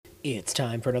It's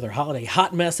time for another holiday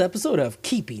hot mess episode of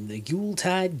Keeping the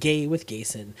Yuletide Gay with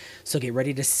Gayson. So get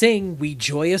ready to sing We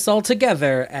Joyous All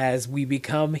Together as we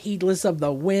become heedless of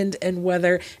the wind and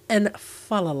weather and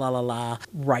fa la la la la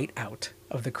right out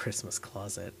of the Christmas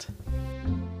closet.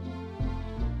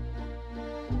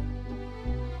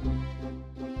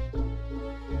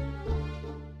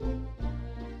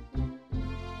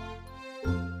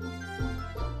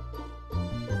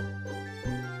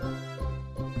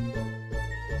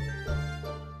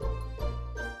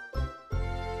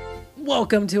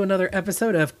 Welcome to another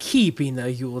episode of Keeping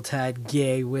the Yuletide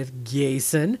Gay with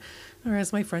Gayson, or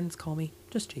as my friends call me,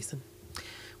 just Jason.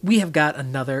 We have got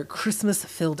another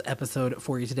Christmas-filled episode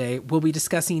for you today. We'll be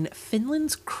discussing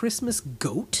Finland's Christmas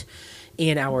goat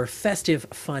and our festive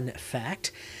fun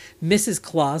fact. Mrs.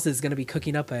 Claus is going to be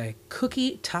cooking up a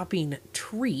cookie-topping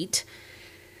treat.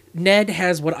 Ned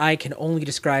has what I can only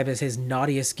describe as his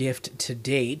naughtiest gift to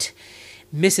date.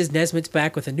 Mrs. Nesbitt's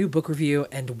back with a new book review,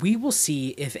 and we will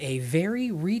see if A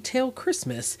Very Retail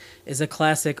Christmas is a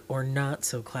classic or not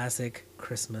so classic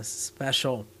Christmas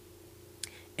special.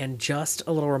 And just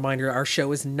a little reminder, our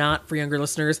show is not for younger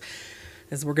listeners,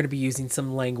 as we're going to be using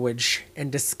some language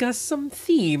and discuss some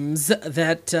themes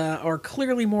that are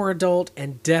clearly more adult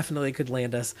and definitely could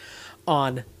land us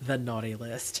on the naughty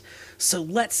list. So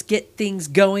let's get things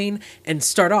going and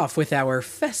start off with our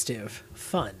festive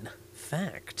fun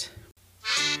fact.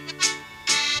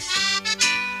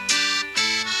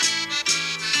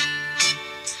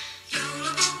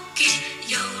 Joulupukki,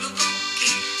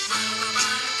 joulupukki,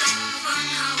 valkoparta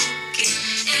vanha ukki.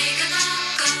 Eikä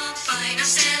taakkaa paina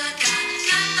selkää,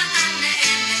 käypä tänne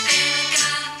emme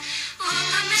pelkää.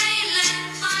 Ota meille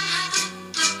vanha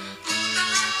tuttu,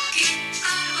 puukalakki,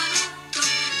 karvanuttu.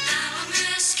 Täällä on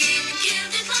myöskin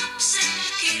kiltit lapset,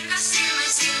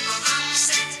 kirkassilmäiset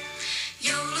silkkolapset.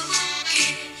 Joulupukki,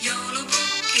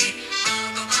 joulupukki,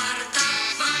 valkoparta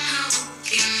vanha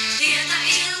ukki. Tietä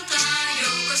iltaa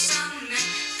joukossamme,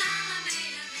 täällä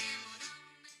meidän riemunamme.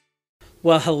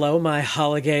 Well, hello, my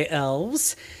holiday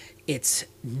elves. It's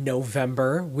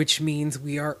November, which means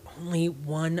we are only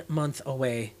 1 month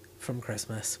away from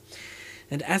Christmas.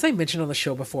 And as I mentioned on the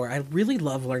show before, I really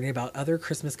love learning about other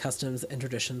Christmas customs and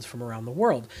traditions from around the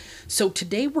world. So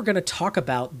today we're going to talk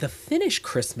about the Finnish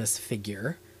Christmas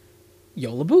figure,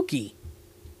 Joulupukki,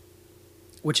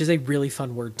 which is a really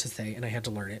fun word to say, and I had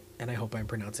to learn it, and I hope I'm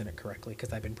pronouncing it correctly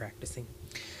because I've been practicing.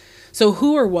 So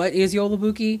who or what is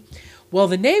Joulupukki? Well,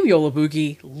 the name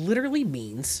Joulupukki literally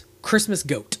means Christmas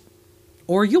goat,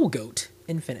 or Yule goat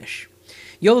in Finnish.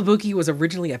 Joulupukki was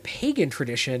originally a pagan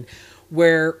tradition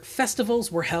where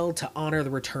festivals were held to honor the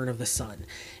return of the sun,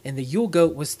 and the Yule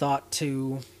goat was thought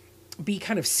to be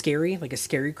kind of scary, like a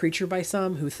scary creature by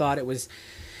some who thought it was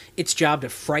its job to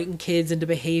frighten kids into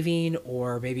behaving,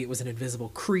 or maybe it was an invisible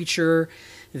creature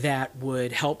that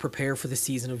would help prepare for the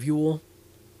season of Yule.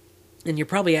 And you're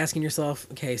probably asking yourself,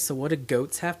 okay, so what do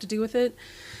goats have to do with it?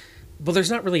 Well,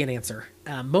 there's not really an answer.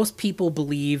 Most people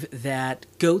believe that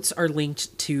goats are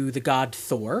linked to the god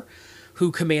Thor,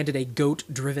 who commanded a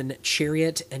goat-driven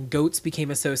chariot, and goats became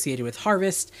associated with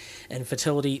harvest and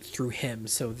fertility through him.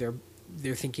 So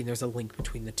they're thinking there's a link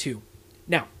between the two.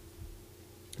 Now,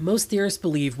 most theorists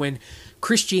believe when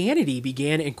Christianity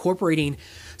began incorporating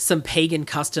some pagan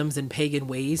customs and pagan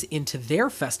ways into their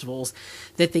festivals,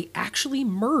 that they actually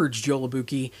merged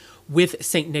Joulupukki with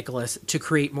St. Nicholas to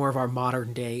create more of our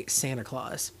modern day Santa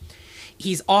Claus.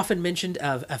 He's often mentioned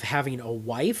of having a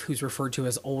wife who's referred to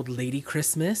as Old Lady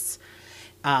Christmas.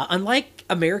 Unlike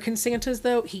American Santas,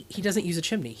 though, he doesn't use a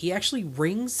chimney. He actually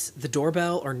rings the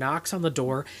doorbell or knocks on the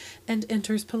door and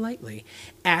enters politely,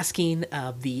 asking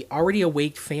the already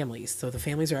awake families, so the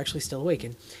families are actually still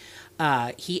awakened,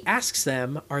 he asks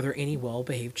them, are there any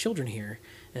well-behaved children here?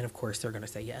 And of course they're going to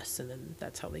say yes, and then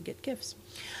that's how they get gifts.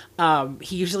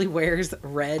 He usually wears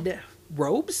red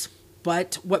robes,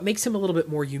 but what makes him a little bit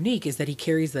more unique is that he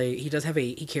carries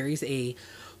a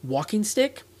walking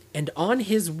stick, and on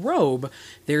his robe,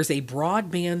 there's a broad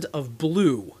band of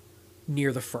blue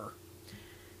near the fur.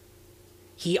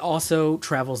 He also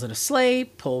travels in a sleigh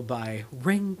pulled by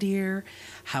reindeer.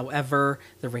 However,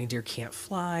 the reindeer can't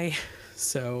fly.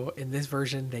 So in this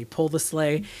version, they pull the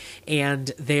sleigh,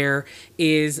 and there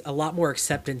is a lot more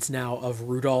acceptance now of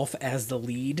Rudolph as the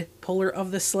lead puller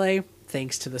of the sleigh,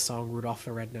 thanks to the song Rudolph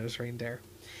the Red-Nosed Reindeer.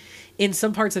 In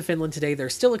some parts of Finland today,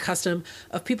 there's still a custom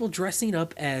of people dressing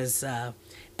up as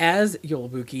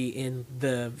Joulupukki in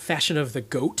the fashion of the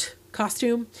goat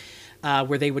costume,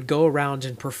 where they would go around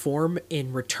and perform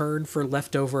in return for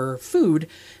leftover food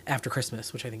after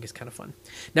Christmas, which I think is kind of fun.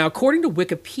 Now, according to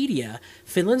Wikipedia,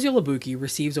 Finland's Joulupukki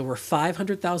receives over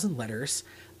 500,000 letters,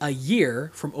 a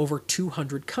year from over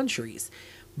 200 countries,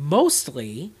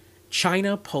 mostly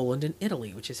China, Poland, and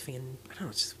Italy, which is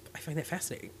I find that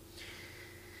fascinating.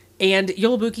 And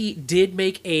Yolobuki did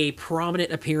make a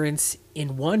prominent appearance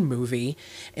in one movie,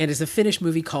 and is a Finnish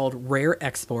movie called Rare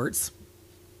Exports.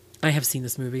 I have seen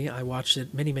this movie. I watched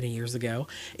it many, many years ago.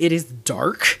 It is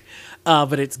dark,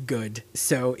 but it's good.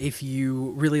 So if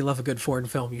you really love a good foreign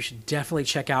film, you should definitely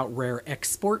check out Rare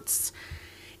Exports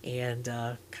and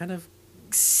kind of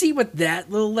see what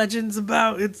that little legend's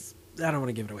about. I don't want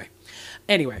to give it away.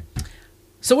 Anyway,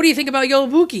 so what do you think about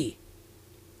Yolobuki?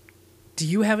 Do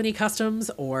you have any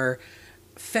customs or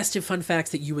festive fun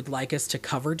facts that you would like us to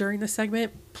cover during this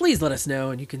segment? Please let us know,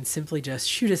 and you can simply just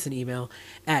shoot us an email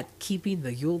at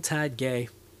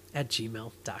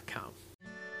keepingtheyuletidegay@gmail.com.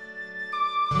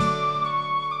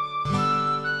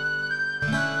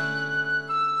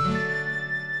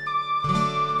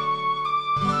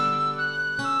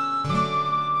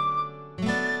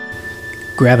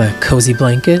 Grab a cozy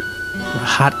blanket, a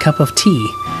hot cup of tea,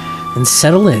 and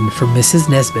settle in for Mrs.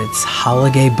 Nesbitt's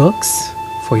Holiday Books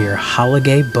for your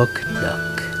Holiday Book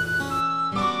Nook.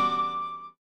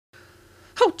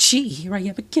 Oh, gee, here I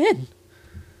am again.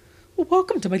 Well,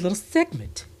 welcome to my little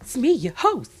segment. It's me, your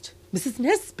host, Mrs.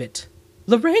 Nesbitt,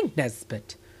 Lorraine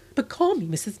Nesbitt. But call me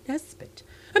Mrs. Nesbitt.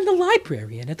 I'm the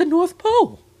librarian at the North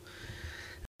Pole.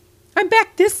 I'm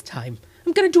back this time.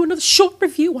 I'm going to do another short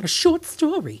review on a short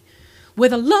story, Where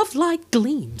the Love Light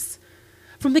Gleams,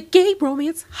 from the Gay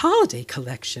Romance Holiday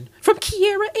Collection from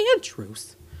Kiera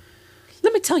Andrews.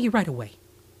 Let me tell you right away,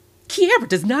 Kiera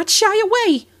does not shy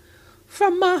away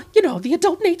from, the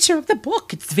adult nature of the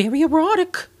book. It's very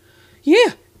erotic.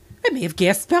 Yeah, I may have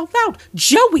gasped out loud.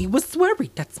 Joey was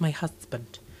worried. That's my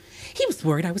husband. He was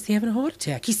worried I was having a heart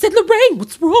attack. He said, Lorraine,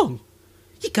 what's wrong?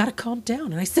 You gotta calm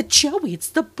down. And I said, Joey, it's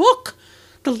the book.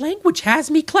 The language has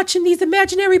me clutching these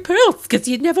imaginary pearls because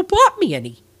you'd never bought me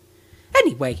any.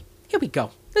 Anyway, here we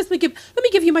go. Let me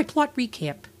give you my plot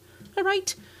recap. All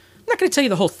right? I'm not going to tell you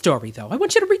the whole story, though. I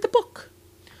want you to read the book.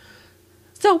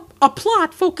 So, our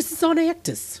plot focuses on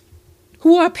actors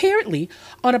who are apparently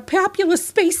on a popular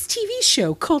space TV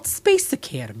show called Space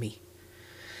Academy.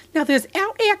 Now, there's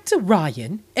out actor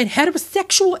Ryan and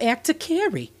heterosexual actor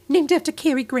Carrie, named after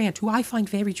Cary Grant, who I find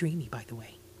very dreamy, by the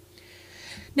way.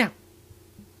 Now,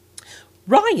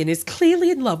 Ryan is clearly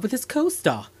in love with his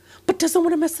co-star, but doesn't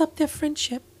want to mess up their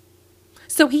friendship.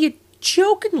 So he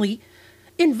jokingly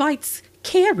invites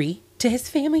Carrie to his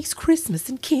family's Christmas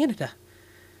in Canada.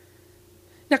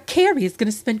 Now, Carrie is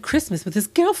going to spend Christmas with his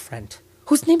girlfriend,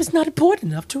 whose name is not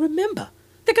important enough to remember.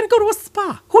 They're going to go to a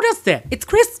spa. Who does that? It's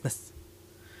Christmas.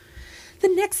 The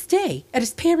next day, at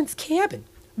his parents' cabin,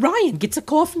 Ryan gets a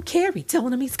call from Carrie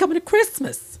telling him he's coming to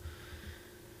Christmas.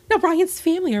 Now, Ryan's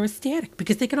family are ecstatic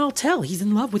because they can all tell he's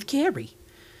in love with Carrie.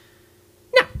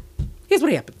 Now, here's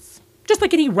what happens. Just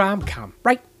like any rom-com,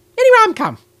 right? Any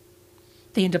rom-com.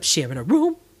 They end up sharing a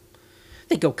room.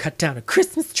 They go cut down a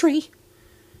Christmas tree.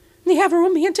 And they have a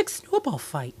romantic snowball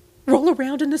fight. Roll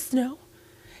around in the snow.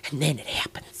 And then it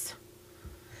happens.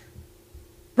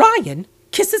 Ryan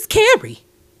kisses Carrie.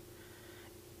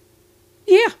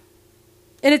 Yeah.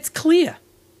 And it's clear.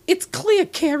 It's clear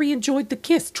Carrie enjoyed the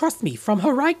kiss. Trust me, from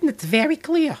her writing, it's very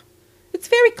clear. It's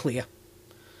very clear.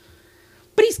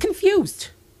 But he's confused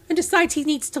and decides he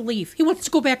needs to leave. He wants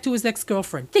to go back to his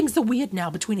ex-girlfriend. Things are weird now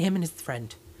between him and his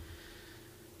friend.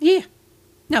 Yeah.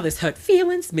 Now there's hurt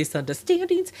feelings,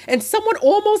 misunderstandings, and someone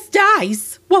almost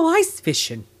dies while ice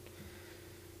fishing.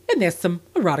 And there's some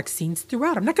erotic scenes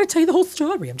throughout. I'm not going to tell you the whole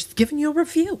story. I'm just giving you a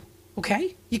review,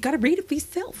 okay? You got to read it for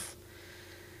yourself.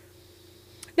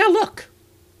 Now look,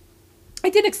 I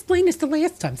didn't explain this the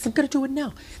last time, so I'm going to do it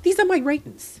now. These are my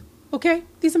ratings, okay?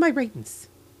 These are my ratings.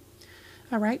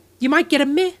 All right? You might get a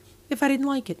meh if I didn't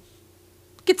like it.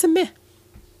 Get some meh.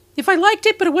 If I liked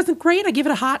it but it wasn't great, I give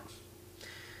it a hot.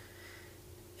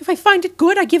 If I find it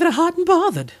good, I give it a hot and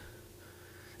bothered.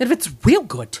 And if it's real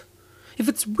good,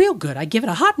 I give it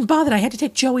a hot and bothered. I had to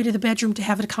take Joey to the bedroom to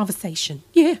have a conversation.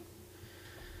 Yeah.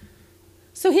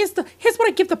 So here's what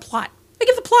I give the plot. I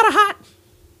give the plot a hot.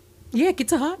 Yeah, it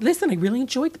gets a hot. Listen, I really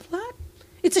enjoyed the plot.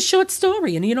 It's a short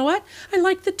story, and you know what? I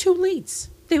liked the two leads.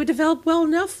 They were developed well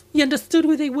enough. You understood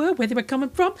who they were, where they were coming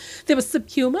from. There was some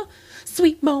humor,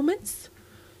 sweet moments.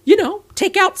 You know,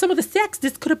 take out some of the sex.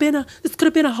 This could have been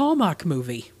a Hallmark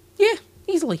movie. Yeah,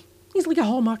 easily a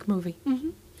Hallmark movie. Mm-hmm.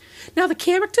 Now the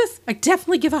characters, I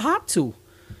definitely give a hot to.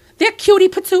 They're cutie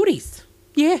patooties.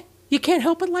 Yeah, you can't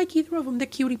help but like either of them. They're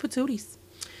cutie patooties.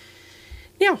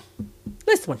 Now,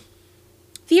 this one.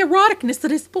 The eroticness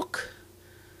of this book.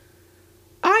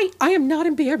 I am not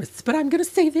embarrassed, but I'm going to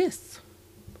say this.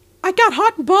 I got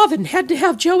hot and bothered and had to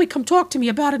have Joey come talk to me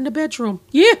about it in the bedroom.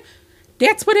 Yeah,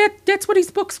 that's what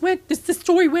his books went. The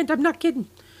story went. I'm not kidding.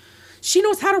 She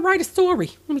knows how to write a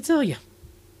story, let me tell you.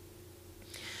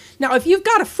 Now, if you've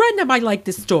got a friend that might like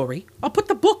this story, I'll put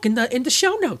the book in the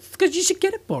show notes, because you should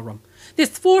get it for them.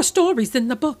 There's 4 stories in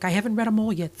the book. I haven't read them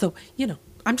all yet, so,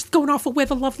 I'm just going off of where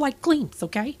the love light gleams,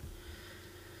 okay?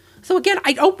 So again,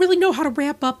 I don't really know how to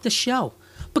wrap up the show.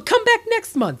 But come back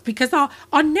next month, because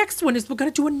our next one is we're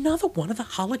going to do another one of the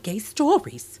holiday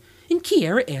stories in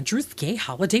Kiera Andrews' Gay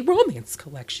Holiday Romance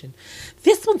Collection.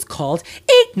 This one's called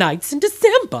 8 Nights in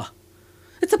December.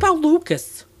 It's about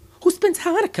Lucas, who spends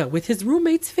Hanukkah with his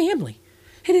roommate's family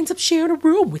and ends up sharing a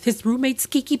room with his roommate's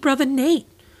geeky brother Nate,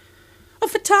 a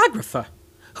photographer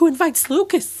who invites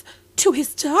Lucas to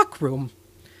his dark room.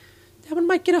 That one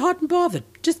might get a hot and bothered,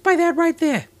 just by that right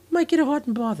there. Might get a hot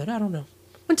and bothered, I don't know.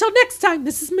 Until next time,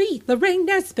 this is me, Lorraine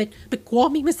Nesbitt, but call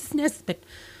me Mrs. Nesbitt.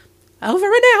 Over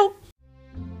and out.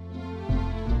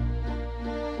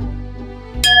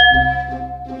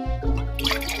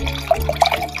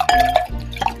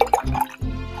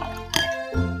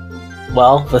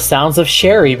 Well, the sounds of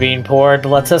sherry being poured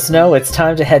lets us know it's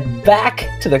time to head back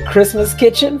to the Christmas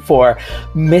kitchen for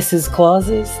Mrs.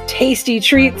 Claus's tasty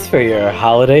treats for your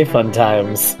holiday fun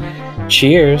times.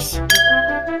 Cheers!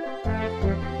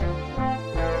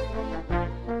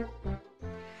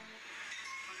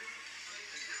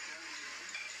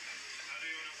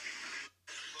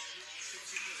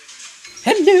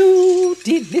 Hello,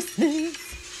 dear listeners.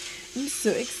 I'm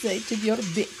so excited you're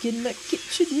back in my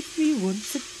kitchen with me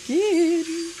once again.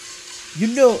 You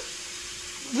know,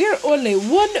 we're only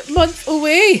 1 month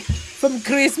away from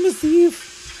Christmas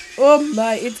Eve. Oh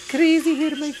my, it's crazy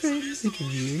here, my friends. It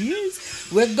really is.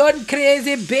 We're gone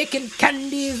crazy baking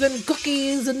candies and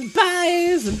cookies and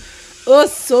pies and oh,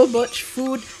 so much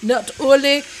food. Not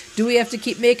only do we have to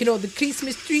keep making all the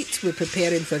Christmas treats, we're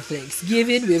preparing for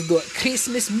Thanksgiving. We've got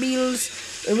Christmas meals.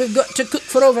 And we've got to cook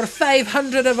for over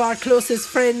 500 of our closest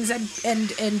friends and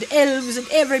elves and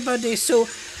everybody. So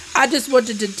I just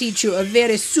wanted to teach you a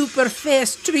very super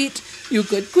fast treat you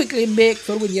could quickly make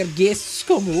for when your guests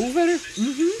come over.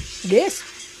 Yes.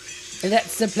 And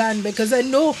that's the plan, because I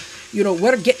know,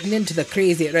 we're getting into the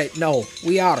crazy right now.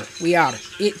 We are.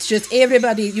 It's just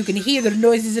everybody, you can hear the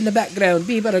noises in the background.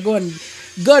 People are going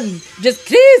just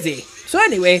crazy. So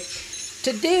anyway,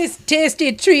 today's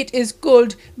tasty treat is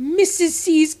called Mrs.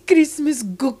 C's Christmas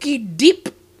Cookie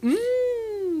Dip.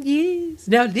 Yes.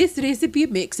 Now, this recipe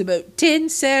makes about 10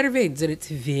 servings, and it's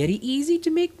very easy to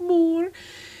make more.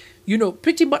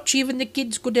 Pretty much even the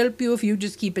kids could help you if you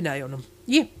just keep an eye on them.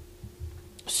 Yeah.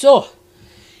 So,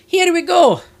 here we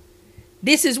go.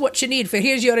 This is what you need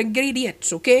here's your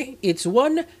ingredients, okay? It's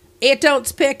 1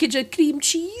 8-ounce package of cream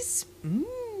cheese,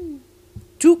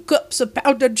 2 cups of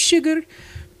powdered sugar,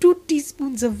 2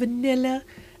 teaspoons of vanilla,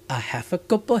 a half a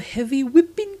cup of heavy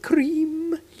whipping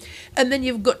cream, and then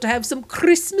you've got to have some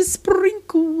Christmas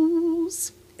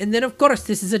sprinkles. And then, of course,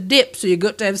 this is a dip, so you've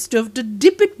got to have stuff to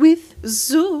dip it with.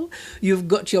 So, you've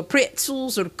got your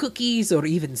pretzels or cookies or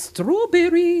even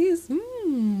strawberries.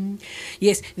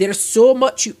 Yes, there's so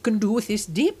much you can do with this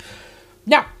dip.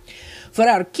 Now, for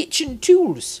our kitchen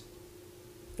tools,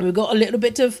 we've got a little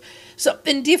bit of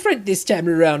something different this time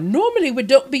around. Normally, we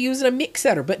don't be using a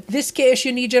mixer, but in this case,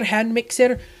 you need your hand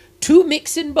mixer, 2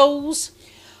 mixing bowls,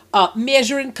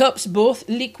 measuring cups, both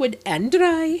liquid and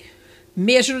dry,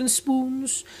 measuring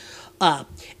spoons, or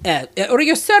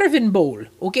your serving bowl,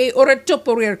 okay, or a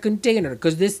Tupperware container,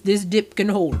 because this dip can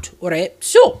hold, all right?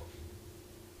 So,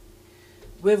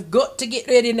 we've got to get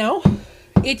ready now.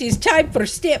 It is time for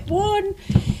step 1,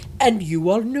 and you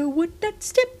all know what that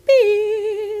step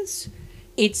is.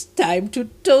 It's time to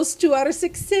toast to our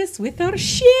success with our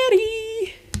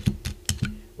sherry.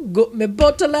 Got my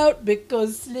bottle out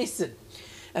because, listen,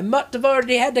 I might have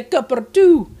already had a cup or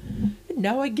 2. And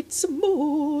now I get some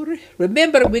more.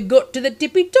 Remember, we got to the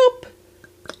tippy top.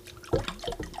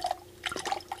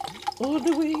 All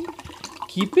the way.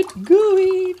 Keep it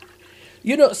going.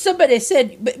 Somebody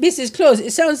said, Mrs. Claus,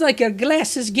 it sounds like your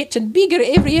glass is getting bigger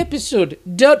every episode.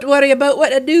 Don't worry about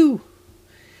what I do.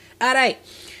 All right.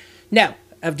 Now,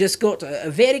 I've just got a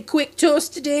very quick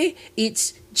toast today.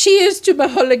 It's cheers to my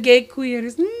holiday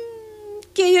queers.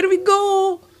 Okay, here we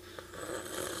go.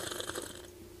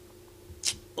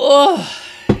 Oh,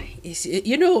 I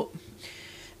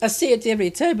say it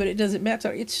every time, but it doesn't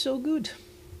matter. It's so good.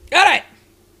 All right,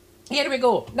 here we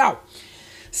go. Now,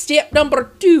 step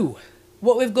number 2.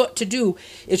 What we've got to do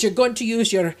is you're going to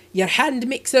use your hand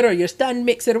mixer or your stand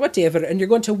mixer or whatever, and you're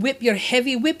going to whip your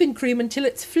heavy whipping cream until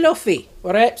it's fluffy.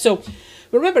 All right, so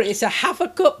remember, it's a half a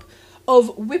cup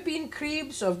of whipping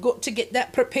cream, so I've got to get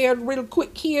that prepared real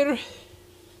quick here.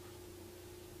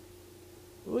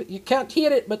 Well, you can't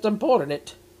hear it, but I'm pouring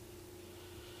it.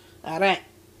 Alright.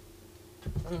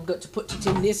 I've got to put it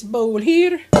in this bowl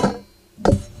here.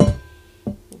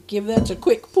 Give that a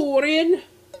quick pour in.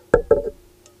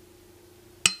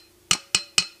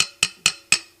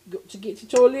 Got to get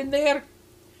it all in there.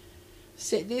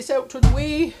 Set this out of the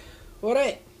way.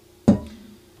 Alright.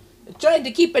 Trying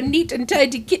to keep a neat and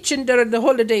tidy kitchen during the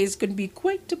holidays can be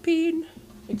quite a pain.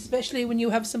 Especially when you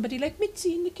have somebody like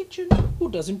Mitzi in the kitchen who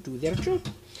doesn't do their job.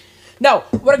 Now,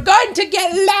 we're going to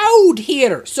get loud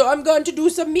here. So I'm going to do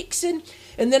some mixing.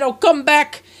 And then I'll come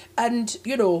back and,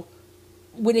 you know,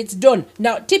 when it's done.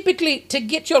 Now, typically, to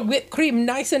get your whipped cream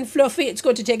nice and fluffy, it's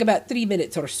going to take about 3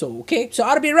 minutes or so, okay? So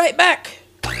I'll be right back.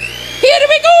 Here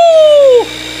we go!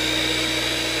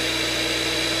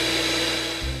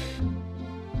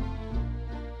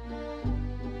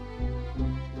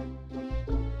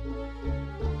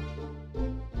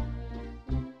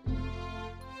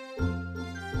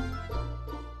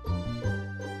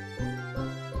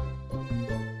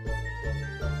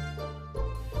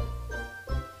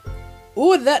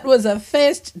 Oh, that was a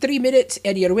fast 3 minutes,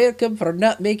 and you're welcome for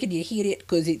not making you hear it,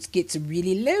 because it gets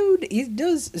really loud. It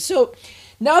does. So,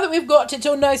 now that we've got it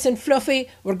all nice and fluffy,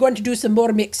 we're going to do some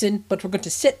more mixing, but we're going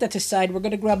to set that aside. We're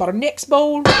going to grab our next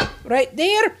bowl, right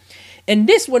there. In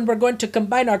this one, we're going to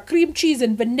combine our cream cheese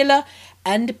and vanilla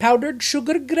and powdered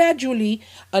sugar gradually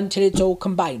until it's all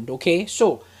combined, okay?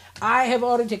 So, I have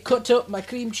already cut up my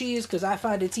cream cheese, because I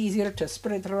find it's easier to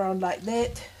spread it around like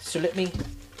that. So, let me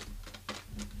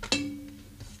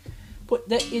put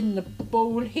that in the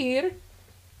bowl here.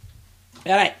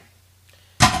 Alright.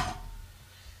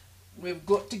 We've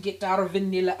got to get our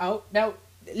vanilla out. Now,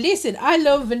 listen, I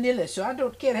love vanilla, so I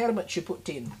don't care how much you put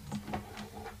in.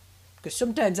 Because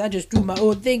sometimes I just do my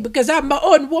own thing, because I'm my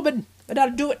own woman, and I'll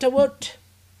do what I want.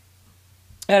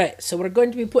 Alright, so we're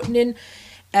going to be putting in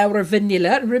our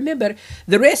vanilla. Remember,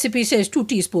 the recipe says 2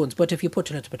 teaspoons, but if you put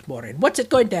a little bit more in, what's it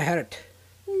going to hurt?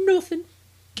 Nothing.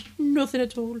 Nothing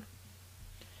at all.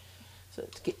 So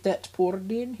let's get that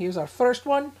poured in. Here's our first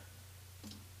one.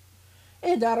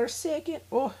 And our second.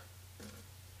 Oh,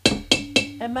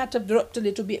 I might have dropped a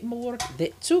little bit more.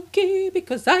 That's okay,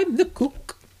 because I'm the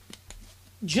cook.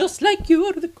 Just like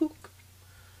you're the cook.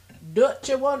 Don't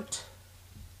you want?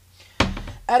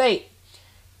 Alright.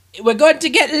 We're going to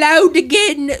get loud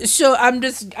again, so I'm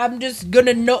just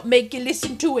gonna not make you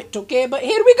listen to it, okay? But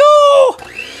here we go!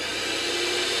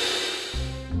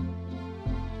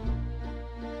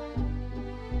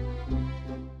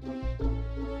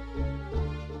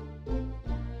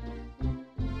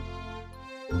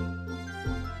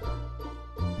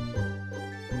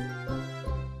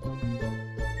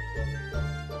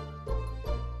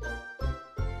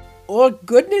 Oh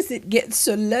goodness, it gets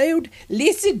so loud.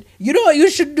 Listen, you know what you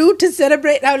should do to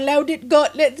celebrate how loud it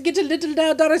got? Let's get a little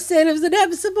loud ourselves and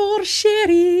have some more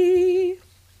sherry.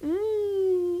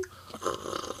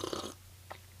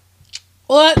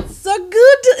 Oh, it's so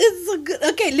good. It's so good.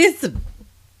 Okay, listen.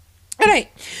 All right.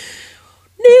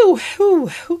 Now,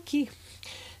 okay.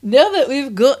 Now that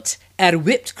we've got our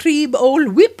whipped cream all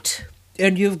whipped,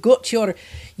 and you've got your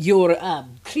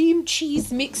cream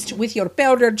cheese mixed with your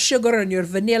powdered sugar and your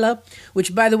vanilla,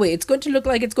 which, by the way, it's going to look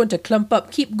like it's going to clump up.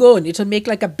 Keep going. It'll make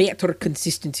like a better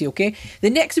consistency, okay? The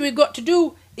next thing we've got to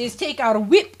do is take our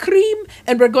whipped cream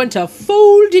and we're going to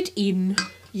fold it in.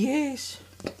 Yes.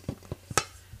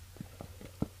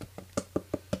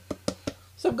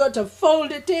 So I'm going to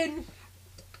fold it in.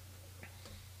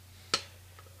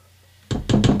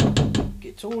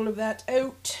 Get all of that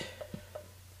out.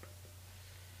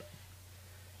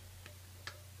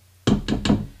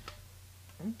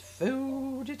 And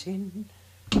fold it in.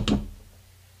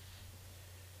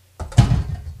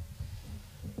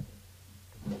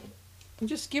 And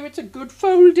just give it a good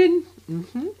folding.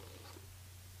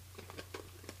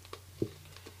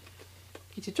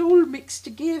 Get it all mixed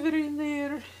together in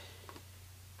there.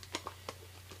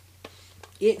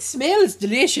 It smells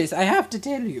delicious, I have to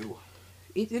tell you.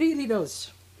 It really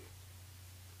does.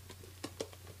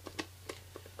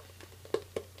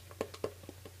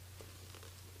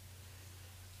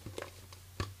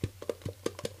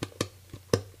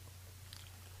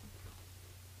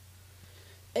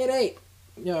 Alright,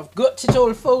 now I've got it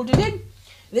all folded in.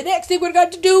 The next thing we're going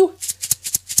to do,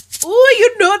 oh,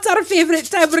 you know it's our favourite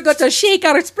time, we're going to shake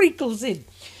our sprinkles in.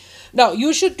 Now,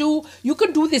 you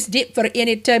can do this dip for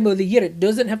any time of the year. It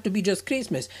doesn't have to be just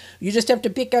Christmas. You just have to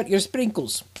pick out your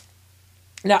sprinkles.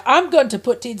 Now, I'm going to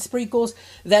put in sprinkles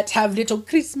that have little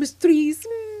Christmas trees.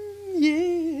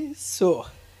 Yes. So,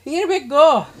 here we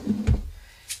go.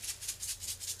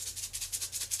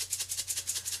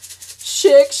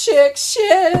 Shake, shake,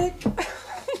 shake.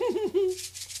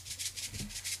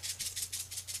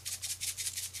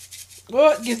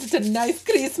 Oh, it gives it a nice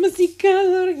Christmassy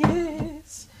color,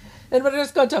 yes. And we're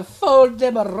just going to fold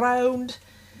them around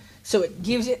so it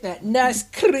gives it that nice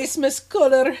Christmas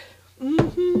color.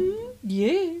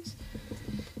 Yes.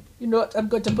 You know what? I'm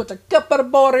going to put a couple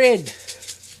more in.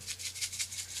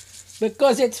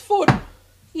 Because it's fun.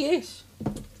 Yes.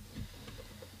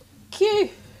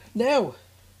 Okay. Now.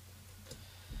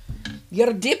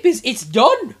 Your dip it's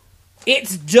done.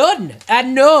 It's done. I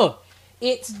know.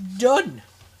 It's done.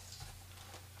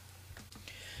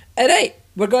 Alright.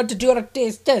 We're going to do our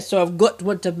taste test. So I've got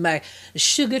one of my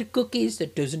sugar cookies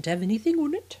that doesn't have anything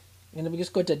on it. And I'm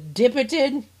just going to dip it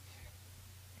in.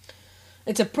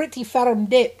 It's a pretty firm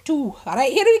dip too.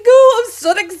 Alright, here we go. I'm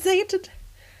so excited.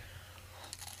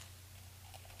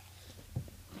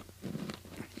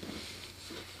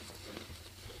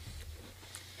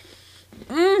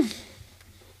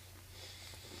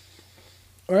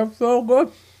 That's so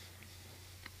good.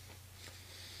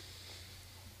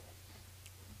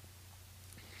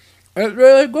 It's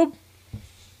really good.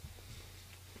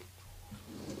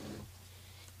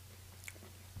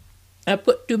 I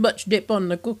put too much dip on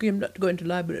the cookie, I'm not going to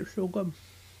lie, but it's so good.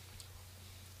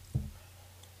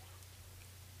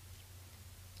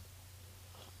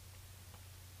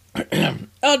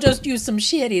 I'll just use some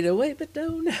sherry to wipe it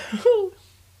down.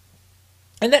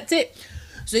 And that's it.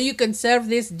 So you can serve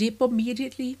this dip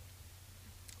immediately,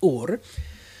 or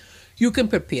you can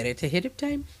prepare it ahead of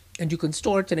time, and you can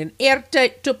store it in an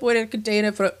airtight Tupperware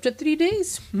container for up to 3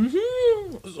 days.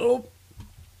 So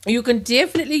you can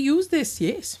definitely use this,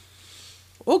 yes.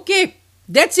 Okay,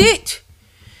 that's it.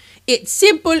 It's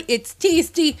simple, it's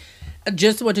tasty. I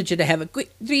just wanted you to have a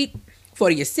quick treat for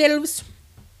yourselves,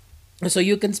 so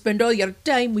you can spend all your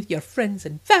time with your friends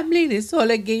and family this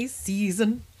holiday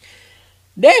season.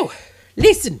 Now,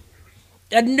 listen,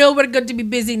 I know we're going to be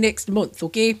busy next month,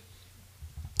 okay?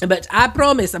 But I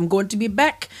promise I'm going to be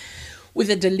back with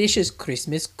a delicious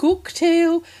Christmas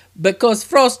cocktail, because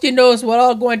Frosty knows we're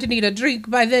all going to need a drink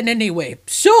by then anyway.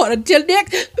 So, until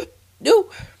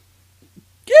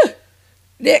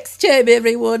next time,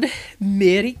 everyone,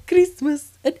 Merry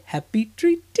Christmas and happy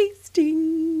treat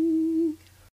tasting.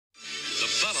 The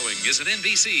following is an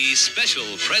NBC special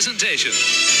presentation.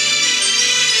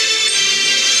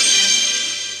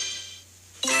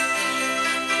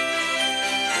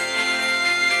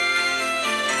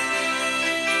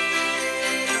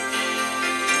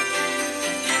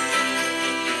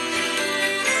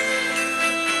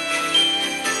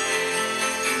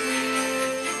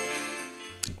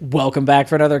 Welcome back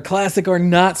for another classic or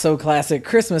not so classic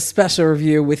Christmas special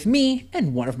review with me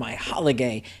and one of my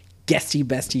holiday guesty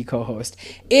bestie co-host.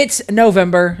 It's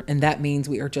November, and that means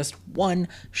we are just one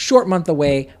short month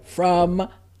away from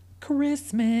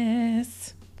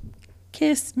Christmas.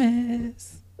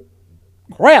 Christmas.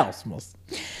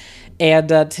 And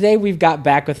today we've got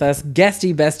back with us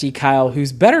guesty bestie Kyle,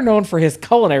 who's better known for his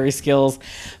culinary skills,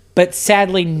 but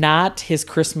sadly not his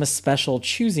Christmas special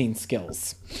choosing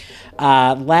skills.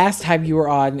 Last time you were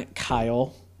on,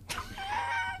 Kyle,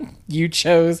 you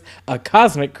chose A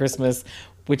Cosmic Christmas,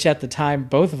 which at the time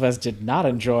both of us did not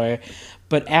enjoy.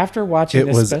 But after watching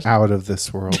it was out of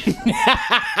this world.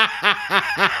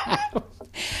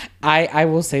 I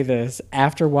will say this.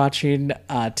 After watching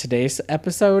today's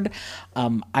episode,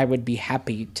 I would be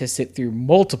happy to sit through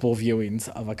multiple viewings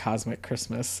of A Cosmic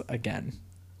Christmas again.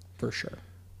 For sure.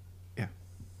 Yeah.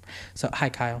 So, hi,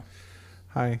 Kyle.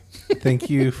 Hi. Thank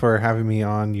you for having me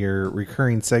on your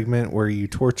recurring segment where you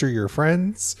torture your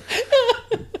friends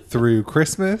through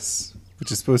Christmas,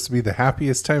 which is supposed to be the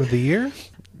happiest time of the year.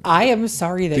 I am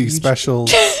sorry that These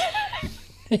specials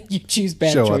you choose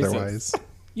bad show choices. otherwise.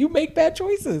 You make bad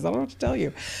choices. I don't know what to tell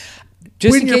you.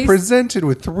 When you're presented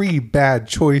with 3 bad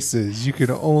choices, you can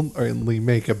only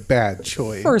make a bad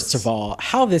choice. First of all,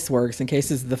 how this works, in case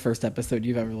this is the first episode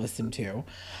you've ever listened to,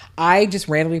 I just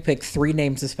randomly pick 3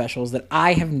 names of specials that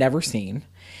I have never seen,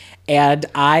 and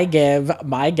I give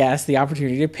my guests the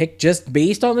opportunity to pick, just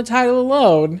based on the title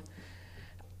alone,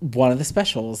 one of the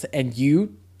specials, and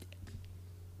you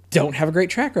don't have a great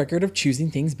track record of choosing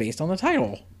things based on the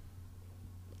title.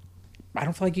 I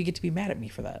don't feel like you get to be mad at me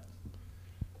for that.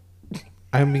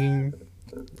 I mean,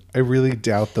 I really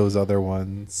doubt those other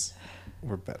ones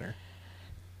were better.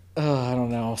 I don't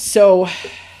know. So,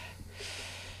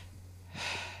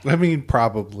 I mean,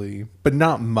 probably, but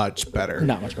not much better.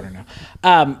 not much better now.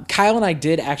 Kyle and I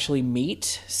did actually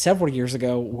meet several years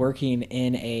ago working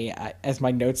in a, as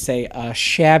my notes say, a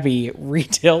shabby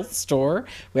retail store.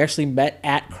 We actually met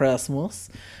at Christmas.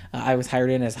 I was hired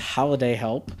in as holiday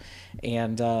help.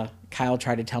 And Kyle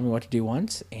tried to tell me what to do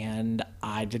once, and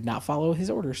I did not follow his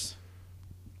orders.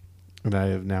 And I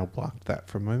have now blocked that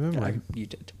from my memory. You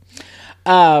did.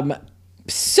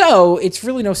 So it's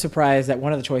really no surprise that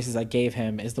one of the choices I gave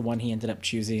him is the one he ended up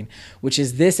choosing, which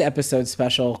is this episode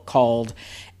special called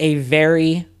A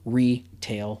Very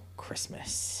Retail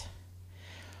Christmas.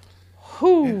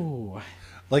 Whew.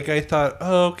 Like, I thought,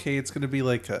 oh, okay, it's going to be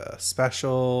like a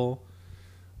special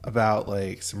about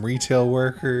like some retail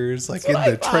workers like in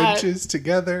the trenches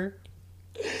together.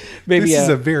 Maybe this is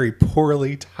a very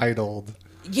poorly titled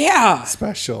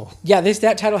special. Yeah,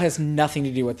 that title has nothing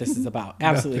to do with what this is about.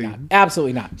 Absolutely not.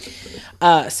 Absolutely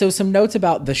not. So some notes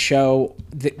about the show.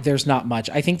 There's not much.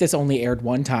 I think this only aired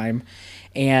one time,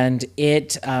 and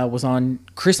it was on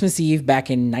Christmas Eve back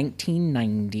in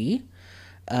 1990.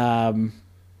 How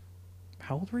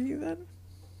old were you then?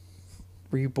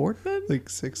 Were you bored then? Like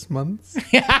 6 months.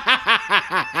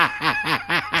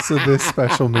 So this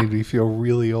special made me feel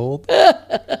really old.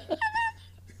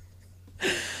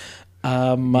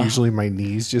 Usually my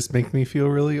knees just make me feel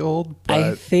really old. But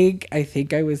I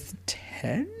think I was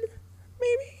 10,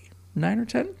 maybe 9 or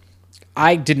 10.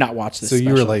 I did not watch this. So you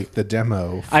special. were like the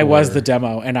demo. I was the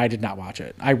demo, and I did not watch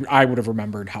it. I would have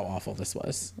remembered how awful this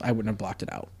was. I wouldn't have blocked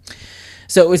it out.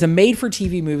 So it was a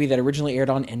made-for-TV movie that originally aired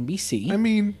on NBC. I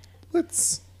mean,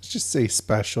 let's just say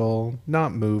special,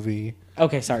 not movie.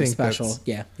 Okay, sorry, special.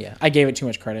 Yeah. I gave it too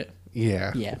much credit.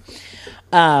 Yeah. Yeah.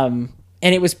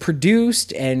 And it was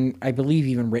produced and I believe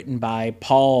even written by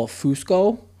Paul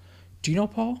Fusco. Do you know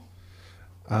Paul?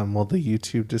 Well, the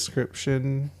YouTube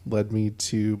description led me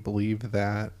to believe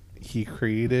that he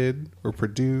created or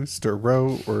produced or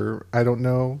wrote or I don't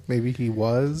know. Maybe he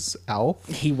was Alf.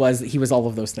 He was all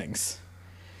of those things.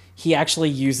 He actually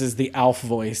uses the Alf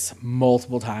voice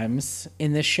multiple times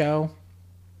in this show.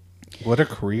 What a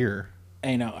career.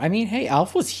 I know. I mean, hey,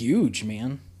 Alf was huge,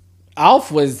 man.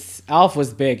 Alf was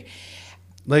big.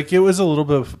 Like, it was a little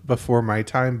bit before my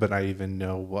time, but I even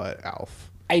know what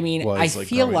Alf I mean, was, I like,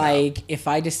 feel growing like if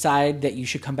I decide that you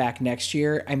should come back next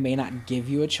year, I may not give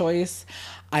you a choice.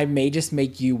 I may just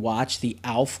make you watch the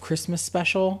Alf Christmas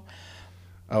special.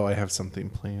 Oh, I have something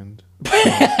planned. For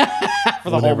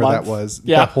the Whenever whole that month. was.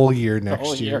 Yeah. The whole year The next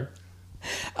whole year.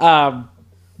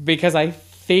 Because I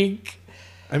think...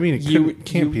 I mean, it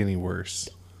can't be any worse.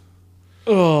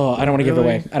 Oh, I don't want to give it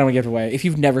Really? away. I don't want to give it away. If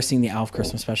you've never seen the Alf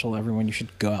Christmas special, everyone, you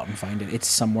should go out and find it. It's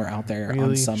somewhere out there on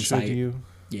Really? some Should site. you?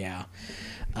 Yeah.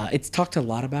 It's talked a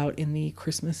lot about in the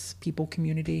Christmas people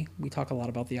community. We talk a lot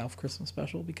about the Alf Christmas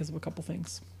special because of a couple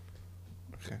things.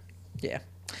 Okay. Yeah.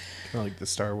 Kind of like the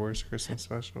Star Wars Christmas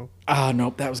special. Oh,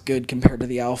 nope. That was good compared to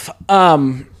the Alf.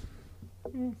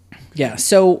 Yeah.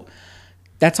 So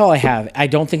that's all I have. I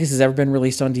don't think this has ever been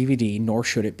released on DVD, nor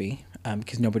should it be,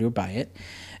 because nobody would buy it.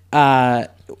 I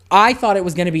thought it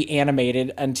was going to be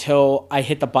animated until I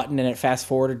hit the button and it fast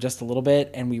forwarded just a little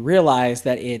bit, and we realized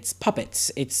that it's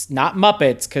puppets. It's not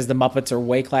Muppets, because the Muppets are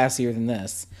way classier than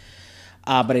this.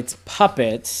 But it's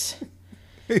puppets.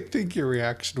 I think your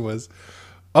reaction was,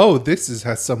 oh,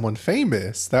 has someone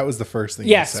famous. That was the first thing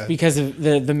you Yes, said. because of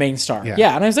the main star. Yeah.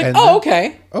 Yeah, and I was like, And oh, then-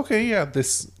 okay. Okay, yeah,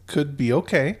 this could be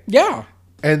okay. Yeah.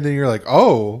 And then you're like,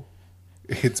 oh,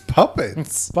 it's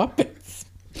puppets. Puppets.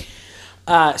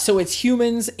 So it's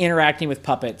humans interacting with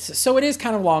puppets. So it is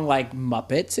kind of long like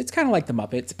Muppets. It's kind of like the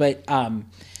Muppets, but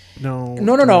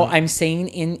no. I'm saying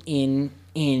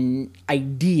in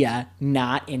idea,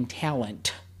 not in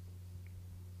talent.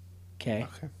 Okay.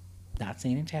 Not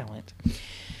saying in talent.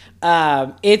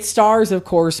 It stars, of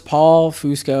course, Paul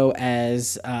Fusco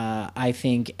as I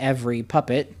think every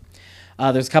puppet.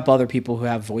 There's a couple other people who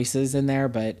have voices in there,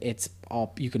 but it's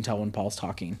all you can tell when Paul's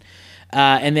talking.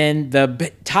 And then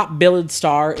the top billed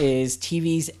star is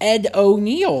TV's Ed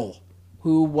O'Neill,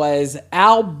 who was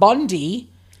Al Bundy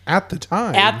At the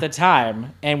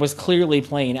time. and was clearly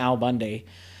playing Al Bundy.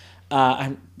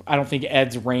 I don't think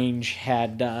Ed's range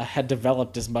had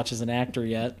developed as much as an actor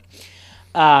yet,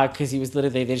 because he was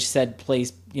literally, they just said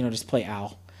just play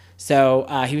Al.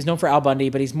 So he was known for Al Bundy,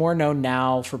 but he's more known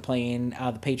now for playing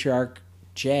the patriarch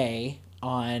Jay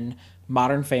on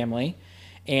Modern Family.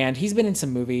 And he's been in some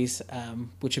movies,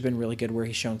 which have been really good, where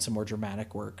he's shown some more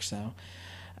dramatic work. So,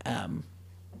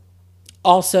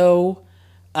 also,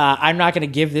 I'm not going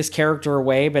to give this character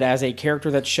away, but as a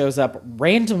character that shows up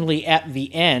randomly at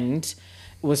the end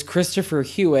was Christopher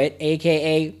Hewitt,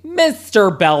 a.k.a.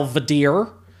 Mr. Belvedere,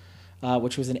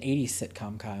 which was an 80s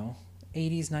sitcom, Kyle.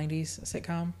 80s, 90s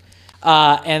sitcom.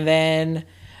 And then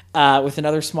with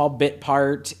another small bit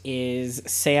part is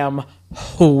Sam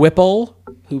Whipple,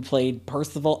 who played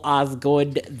Percival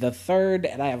Osgood III,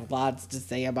 and I have lots to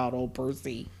say about old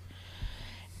Percy.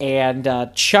 and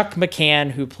Chuck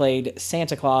McCann, who played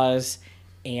Santa Claus,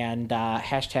 and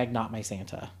hashtag not my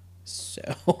Santa. So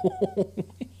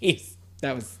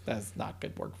that's not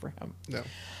good work for him. No.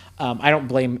 I don't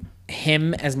blame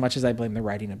him as much as I blame the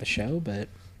writing of the show, but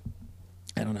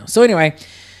I don't know. So anyway,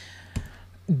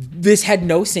 this had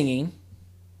no singing,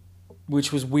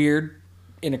 which was weird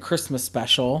in a Christmas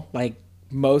special. Like,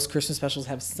 most Christmas specials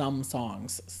have some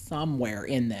songs somewhere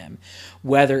in them,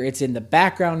 whether it's in the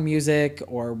background music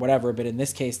or whatever. But in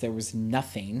this case, there was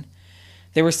nothing.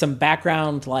 There was some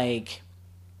background, like,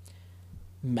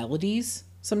 melodies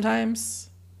sometimes,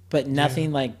 but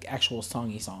nothing like actual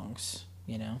songy songs,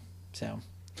 you know? So,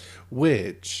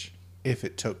 Which, if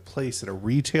it took place at a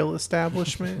retail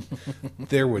establishment,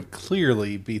 there would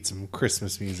clearly be some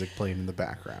Christmas music playing in the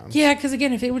background. yeah, because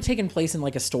again, if it would have taken place in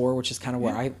like a store, which is kind of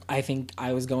where I think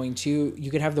I was going to,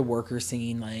 you could have the workers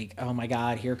singing like, oh my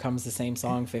God, here comes the same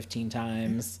song 15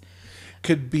 times.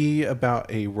 Could be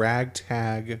about a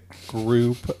ragtag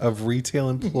group of retail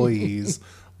employees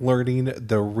learning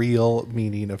the real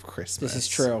meaning of Christmas. This is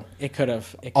true. It could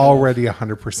have. Already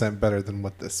 100% better than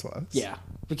what this was. Yeah.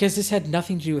 Because this had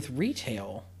nothing to do with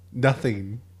retail.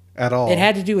 Nothing at all. It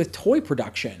had to do with toy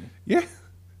production. Yeah.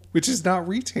 Which is not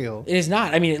retail. It is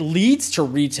not. I mean, it leads to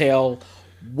retail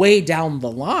way down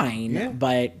the line, Yeah.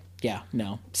 but yeah,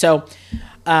 no. So,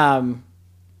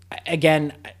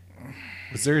 again,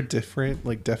 Was there a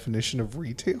different definition of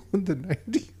retail in the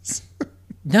 90s?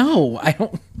 no, I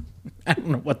don't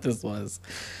know what this was.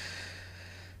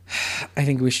 I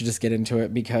think we should just get into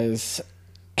it because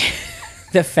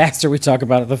the faster we talk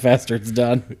about it, the faster it's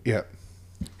done. Yeah.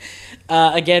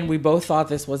 Again, we both thought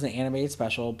this was an animated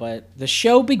special, but the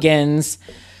show begins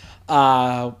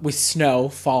with snow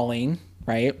falling,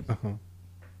 right?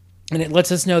 And it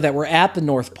lets us know that we're at the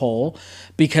North Pole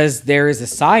because there is a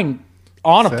sign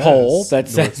on a Says pole that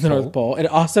says North the North Pole. Pole. It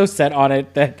also said on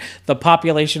it that the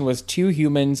population was 2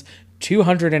 humans,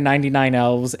 299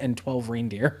 elves, and 12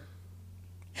 reindeer.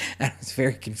 I was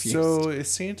very confused. So is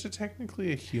Santa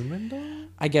technically a human doll?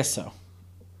 I guess so.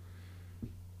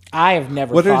 I have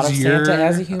never What thought is of your... Santa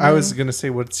as a human. I was going to say,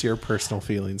 what's your personal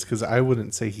feelings? Because I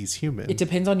wouldn't say he's human. It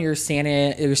depends on your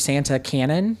Santa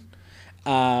canon,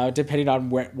 depending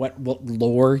on what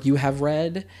lore you have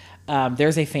read.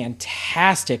 There's a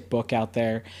fantastic book out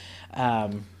there.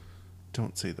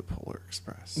 Don't say the Polar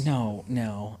Express.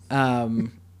 No.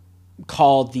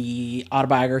 Called The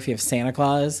Autobiography of Santa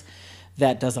Claus,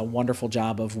 that does a wonderful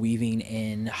job of weaving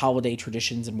in holiday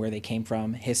traditions and where they came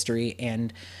from, history,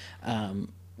 and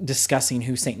discussing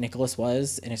who St. Nicholas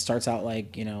was. And it starts out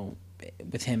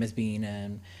with him as being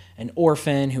an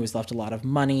orphan who was left a lot of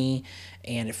money,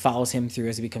 and it follows him through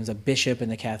as he becomes a bishop in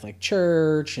the Catholic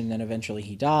Church, and then eventually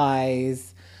he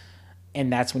dies.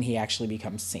 And that's when he actually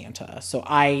becomes Santa. So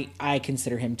I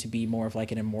consider him to be more of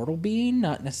like an immortal being,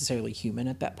 not necessarily human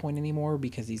at that point anymore,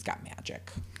 because he's got magic.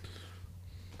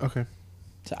 Okay.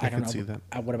 So I I don't can know. see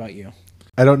that. What about you?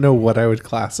 I don't know what I would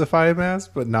classify him as,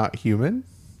 but not human.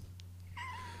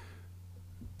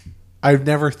 I've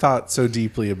never thought so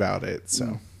deeply about it,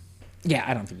 so. Yeah,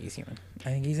 I don't think he's human.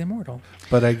 I think he's immortal.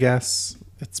 But I guess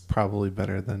it's probably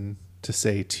better than to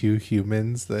say 2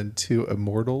 humans than 2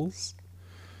 immortals.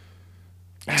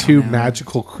 2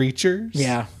 magical creatures.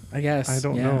 Yeah, I guess. I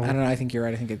don't Yeah, know. I don't know. I think you're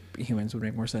right. I think humans would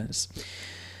make more sense.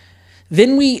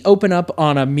 Then we open up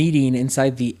on a meeting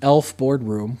inside the elf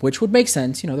boardroom, which would make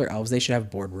sense. You know, they're elves. They should have a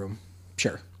boardroom.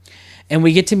 Sure. And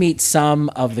we get to meet some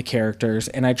of the characters,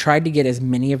 and I tried to get as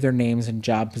many of their names and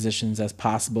job positions as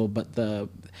possible, but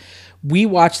we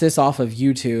watched this off of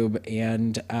YouTube,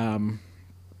 and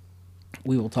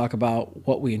we will talk about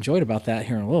what we enjoyed about that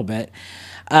here in a little bit.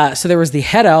 So there was the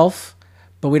head elf,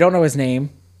 but we don't know his name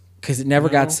because it never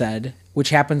got said, which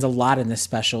happens a lot in this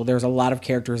special. There's a lot of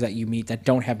characters that you meet that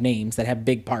don't have names, that have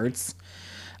big parts.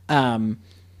 Brother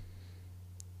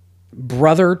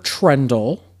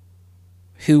Trendle,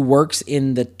 who works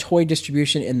in the toy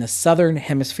distribution in the Southern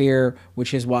Hemisphere,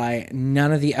 which is why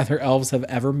none of the other elves have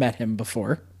ever met him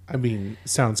before. I mean,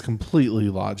 sounds completely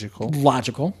logical.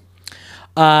 Logical.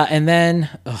 And then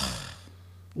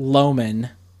Loman,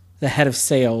 the head of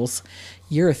sales.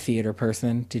 You're a theater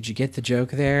person. Did you get the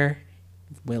joke there?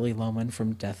 Willie Loman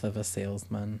from Death of a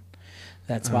Salesman.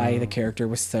 That's why the character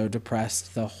was so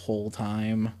depressed the whole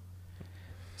time.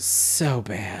 So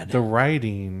bad. The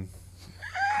writing,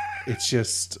 it's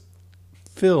just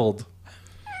filled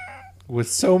with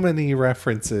so many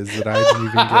references that I didn't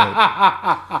even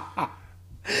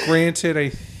get. Granted, I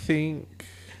think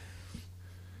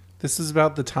this is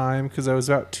about the time, because I was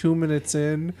about 2 minutes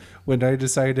in when I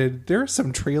decided there are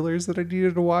some trailers that I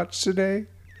needed to watch today.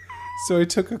 So I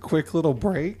took a quick little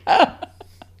break.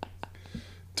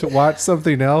 to watch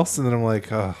something else, and then I'm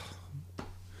like, oh,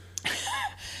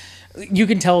 You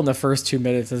can tell in the first 2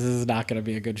 minutes this is not going to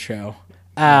be a good show.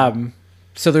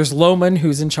 So there's Loman,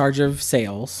 who's in charge of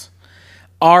sales.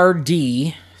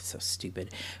 RD, so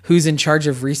stupid, who's in charge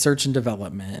of research and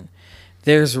development.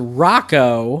 There's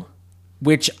Rocco,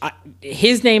 which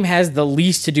his name has the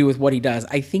least to do with what he does.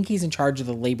 I think he's in charge of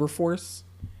the labor force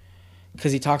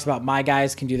because he talks about my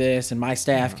guys can do this and my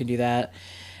staff can do that.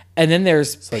 And then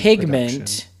there's like Pigment,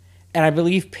 production. and I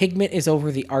believe Pigment is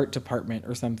over the art department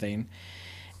or something.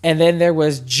 And then there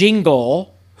was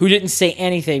Jingle, who didn't say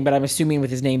anything, but I'm assuming with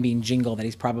his name being Jingle that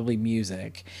he's probably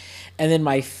music. And then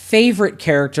my favorite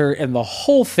character in the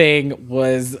whole thing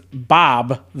was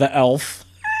Bob the elf,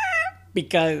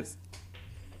 because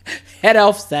head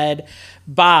elf said,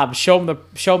 "Bob, show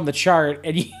him the chart,"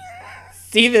 and you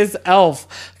see this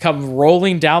elf come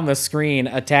rolling down the screen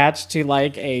attached to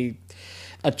like a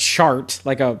chart,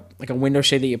 like a window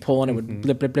shade that you pull and it would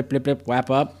blip blip blip blip blip wrap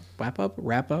up.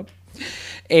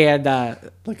 And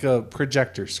like a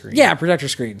projector screen. yeah, projector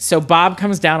screen. So Bob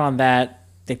comes down on that.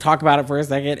 They talk about it for a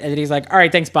second, and then he's like, "All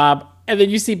right, thanks, Bob." And then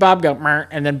you see Bob go, "Mer,"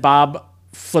 and then Bob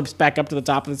flips back up to the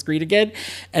top of the screen again,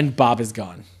 and Bob is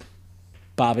gone.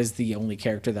 Bob is the only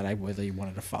character that I really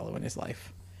wanted to follow in his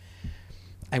life.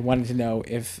 I wanted to know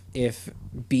if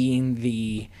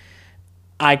being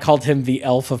I called him the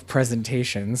elf of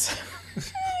presentations,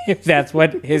 if that's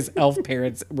what his elf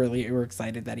parents really were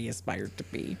excited that he aspired to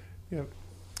be. Yep.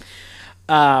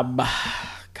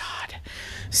 God.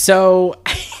 So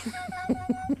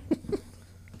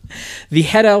the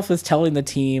head elf is telling the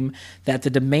team that the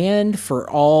demand for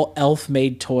all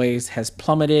elf-made toys has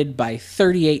plummeted by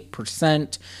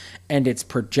 38%, and it's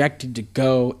projected to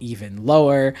go even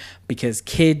lower because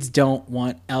kids don't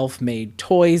want elf-made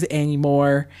toys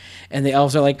anymore. And the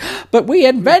elves are like, "But we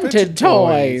invented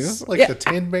toys." Like the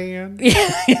Tin Man. Yeah,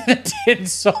 the Tin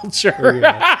Soldier. Oh,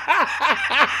 yeah.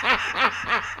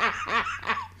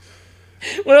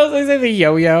 What else did I say? The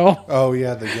yo-yo. Oh,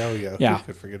 yeah, the yo-yo. Yeah. Who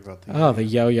could forget about the Oh, the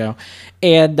yo-yo.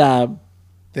 And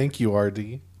Thank you,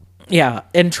 RD. yeah,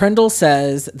 and Trendle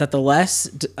says that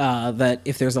that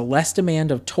if there's a less demand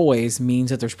of toys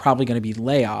means that there's probably going to be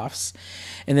layoffs.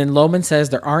 And then Loman says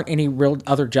there aren't any real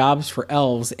other jobs for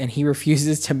elves, and he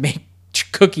refuses to make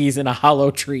cookies in a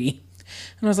hollow tree.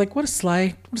 And I was like, what a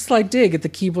sly dig at the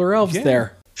Keebler elves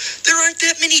there. There aren't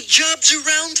that many jobs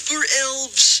around for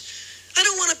elves. I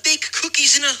don't want to bake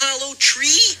cookies in a hollow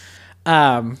tree.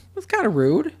 It's kind of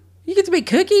rude. You get to make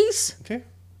cookies? Okay.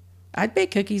 I'd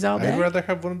bake cookies all day. I'd rather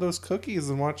have one of those cookies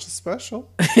than watch the special.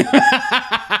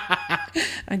 I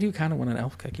do kind of want an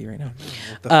elf cookie right now.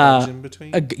 With the fudge in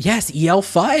between. Yes, EL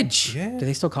Fudge. Yeah. Do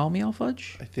they still call me EL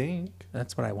Fudge? I think.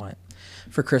 That's what I want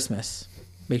for Christmas.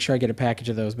 Make sure I get a package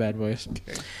of those bad boys.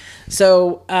 Okay.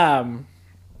 So,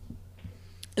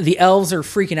 the elves are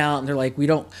freaking out and they're like, we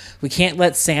can't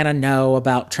let Santa know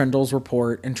about Trundle's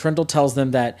report. And Trundle tells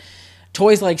them that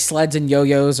toys like sleds and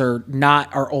yo-yos are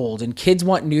old and kids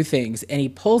want new things. And he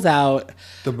pulls out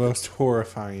The most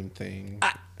horrifying thing.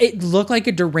 it looked like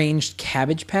a deranged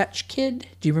Cabbage Patch Kid.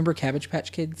 Do you remember Cabbage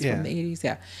Patch Kids Yeah. from the 80s?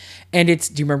 Yeah. And do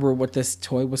you remember what this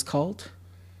toy was called?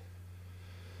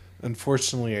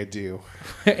 Unfortunately, I do.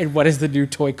 And what is the new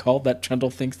toy called that Trundle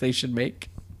thinks they should make?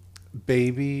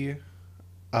 Baby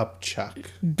Upchuck.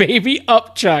 Baby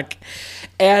Upchuck.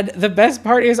 And the best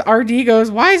part is RD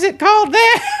goes, "Why is it called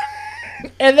that?"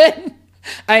 And then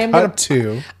I'm gonna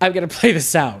play the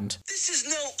sound. This is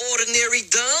no ordinary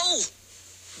doll.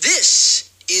 This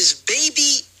is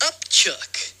Baby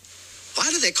Upchuck. Why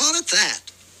do they call it that?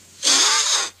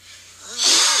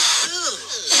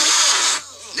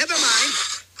 Never mind.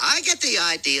 I get the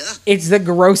idea. It's the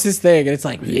grossest thing, and it's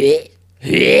like, and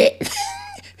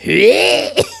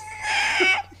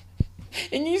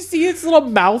you see its little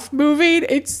mouth moving.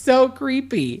 It's so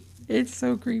creepy. It's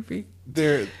so creepy.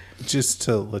 There, just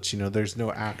to let you know, there's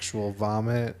no actual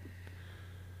vomit.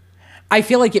 I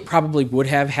feel like it probably would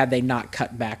have had they not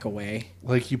cut back away.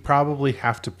 Like, you probably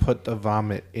have to put the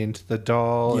vomit into the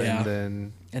doll, Yeah.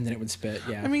 and then it would spit,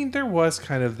 yeah. I mean, there was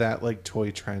kind of that like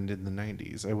toy trend in the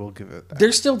 90s. I will give it that.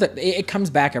 There's still that it comes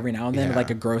back every now and then, Yeah. like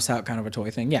a gross out kind of a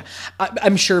toy thing. Yeah,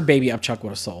 I'm sure Baby Upchuck would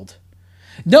have sold.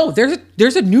 No,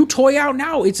 there's a new toy out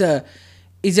now. Is it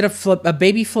a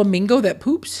baby flamingo that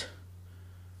poops?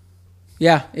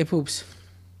 Yeah, it poops.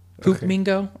 Poop Okay.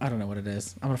 Mingo? I don't know what it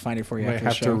is. I'm gonna find it for you I might after the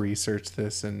have to show. research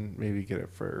this and maybe get it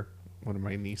for one of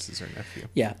my nieces or nephew.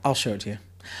 Yeah, I'll show it to you.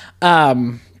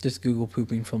 Just Google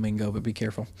pooping flamingo, but be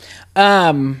careful.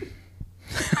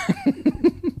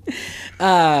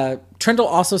 Trundle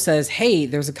also says, hey,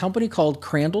 there's a company called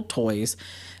Crandall Toys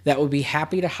that would be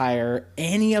happy to hire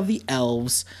any of the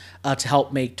elves to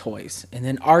help make toys. And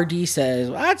then RD says,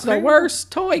 that's the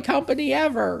worst toy company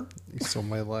ever. You stole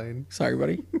my line. Sorry,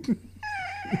 buddy.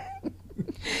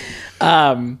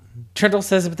 Trindle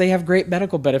says that they have great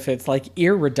medical benefits like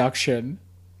ear reduction.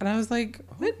 And I was like,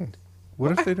 what?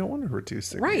 What if they don't want to reduce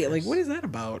their Right. ears? Like, what is that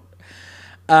about?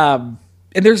 And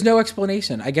there's no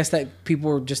explanation. I guess that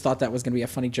people just thought that was going to be a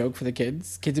funny joke for the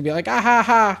kids. Kids would be like, ah, ha,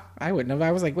 ha. I wouldn't have.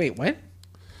 I was like, wait, what?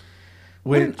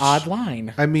 What an Which, odd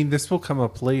line. I mean, this will come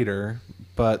up later,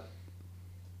 but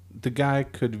the guy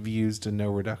could have used a no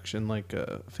reduction like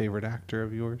a favorite actor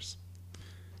of yours.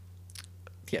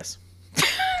 Yes.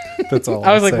 That's all.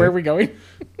 I was like, where are we going?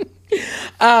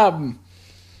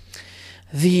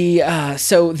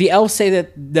 So the elves say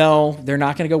that no, they're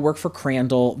not going to go work for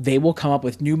Crandall. They will come up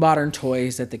with new modern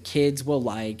toys that the kids will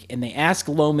like. And they ask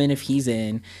Loman if he's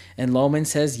in. And Loman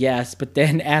says yes, but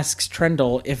then asks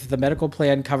Trendle if the medical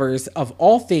plan covers, of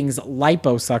all things,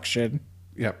 liposuction.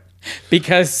 Yep.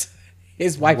 Because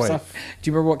his wife's on. Wife. Do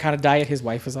you remember what kind of diet his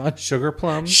wife was on? Sugar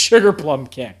plum. Sugar plum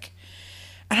kick.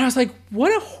 And I was like,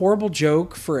 what a horrible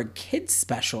joke for a kid's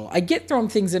special. I get throwing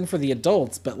things in for the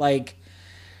adults, but like,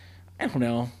 I don't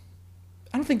know.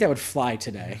 I don't think that would fly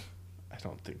today. I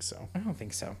don't think so. I don't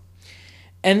think so.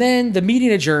 And then the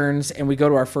meeting adjourns and we go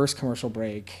to our first commercial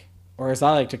break, or as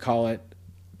I like to call it,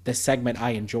 the segment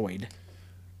I enjoyed.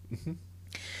 Mm-hmm.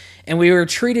 And we were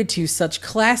treated to such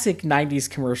classic 90s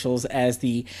commercials as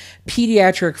the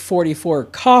Pediatric 44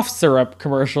 cough syrup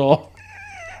commercial.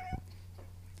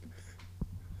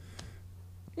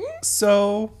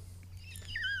 So,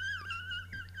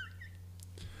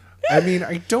 I mean,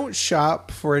 I don't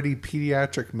shop for any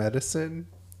pediatric medicine,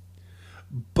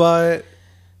 but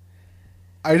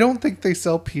I don't think they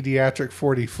sell Pediatric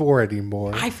 44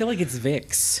 anymore. I feel like it's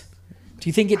Vicks. Do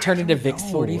you think it turned into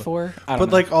Vicks 44? I don't But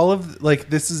know. like all of like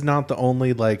this is not the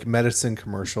only like medicine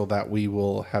commercial that we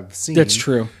will have seen. That's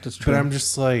true. That's true. But I'm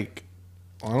just like,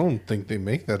 I don't think they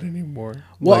make that anymore.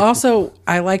 Well, Like, also,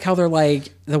 I like how they're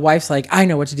like, the wife's like, I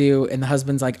know what to do. And the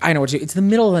husband's like, I know what to do. It's the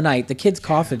middle of the night. The kid's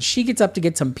coughing. She gets up to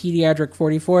get some Pediatric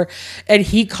 44 and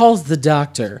he calls the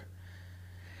doctor.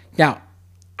 Now,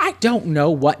 I don't know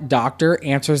what doctor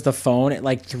answers the phone at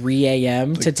like 3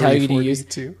 a.m. to tell you to use.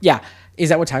 3:42? Yeah. Is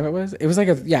that what time it was? It was like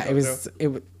a, yeah, it was, it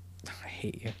was, I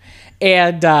hate you.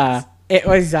 And it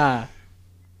was, the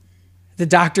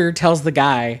doctor tells the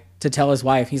guy to tell his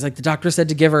wife. He's like, the doctor said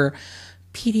to give her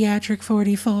Pediatric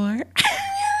 44.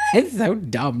 It's so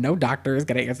dumb. No doctor is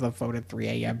going to answer the phone at 3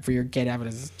 a.m. for your kid having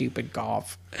a stupid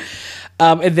cough.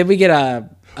 And then we get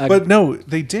but no,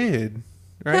 they did.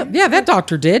 Right? yeah, that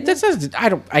doctor did. That says I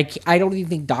don't even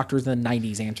think doctors in the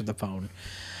 90s answered the phone.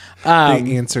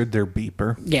 They answered their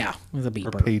beeper Yeah, it was a or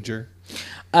beeper.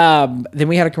 pager. Then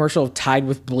we had a commercial of Tide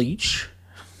with bleach.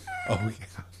 Oh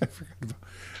yeah, I forgot about.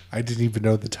 I didn't even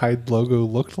know the Tide logo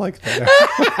looked like that.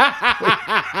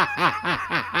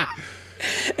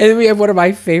 And then we have one of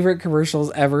my favorite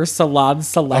commercials ever, Salon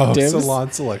Selectives. Salon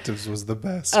Selectives was the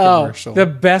best Oh, commercial. the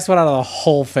best one out of the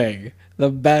whole thing. The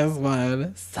best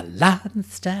one. Salon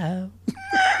style.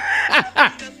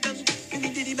 Why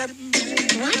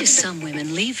do some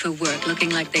women leave for work looking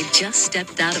like they just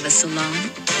stepped out of a salon?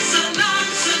 Salon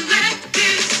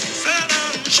Selective.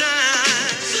 Salon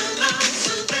Shine. Salon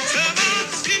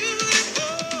Beautiful.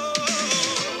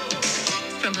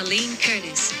 From Helene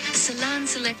Curtis, Salon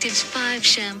Selective's 5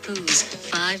 shampoos,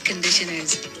 5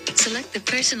 conditioners. Select the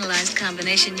personalized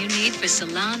combination you need for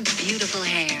salon beautiful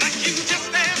hair. You just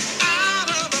stepped out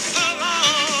of the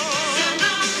salon.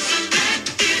 Salon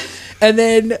Selective. And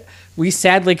then we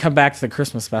sadly come back to the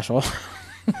Christmas special.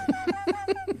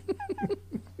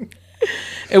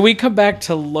 And we come back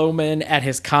to Loman at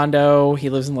his condo. He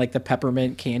lives in like the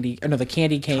peppermint candy, or no, the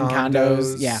candy cane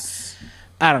condos. Yeah.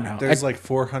 I don't know. There's like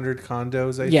 400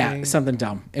 condos, I yeah, think. something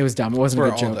dumb. It was dumb. It wasn't where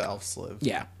a good all joke. the elves live.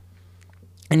 Yeah.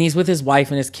 And he's with his wife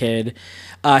and his kid.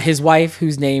 His wife,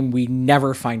 whose name we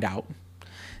never find out,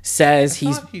 says I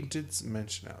he's... thought he did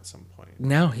mention it at some point.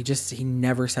 No, he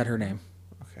never said her name.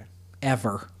 Okay.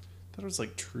 Ever. I thought it was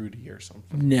like Trudy or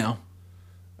something. No.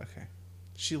 Okay.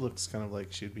 She looks kind of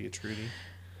like she'd be a Trudy.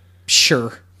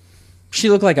 Sure. She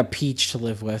looked like a peach to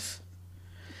live with.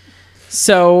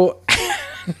 So...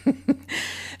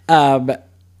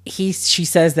 she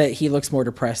says that he looks more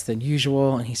depressed than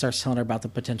usual, and he starts telling her about the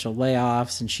potential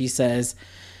layoffs, and she says,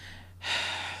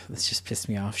 this just pissed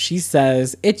me off. She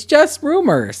says, it's just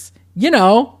rumors. You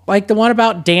know, like the one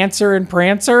about Dancer and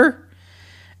Prancer.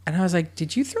 And I was like,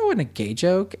 did you throw in a gay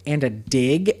joke and a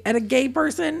dig at a gay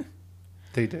person?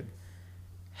 They did.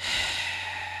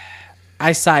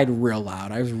 I sighed real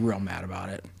loud. I was real mad about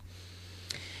it.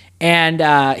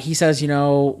 And he says,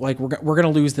 like we're going to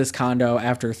lose this condo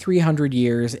after 300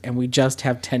 years and we just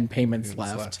have 10 payments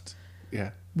left.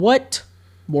 Yeah. What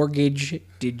mortgage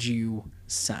did you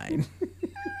sign?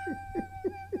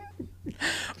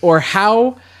 Or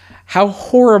how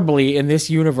horribly in this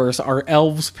universe are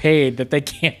elves paid that they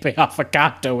can't pay off a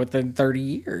condo within 30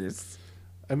 years?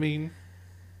 I mean,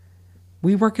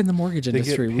 we work in the mortgage they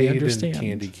industry. get We paid understand. in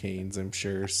candy canes, I'm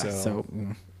sure.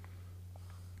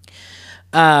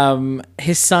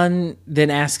 His son then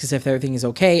asks if everything is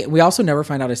okay. We also never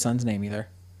find out his son's name either.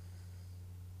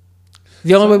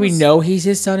 The only way we know he's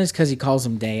his son is because he calls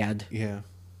him Dad. Yeah.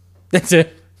 That's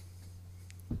it.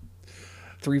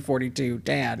 342,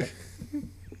 Dad.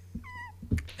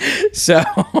 So,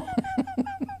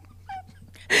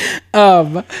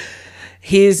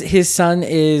 his son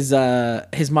is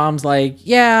his mom's like,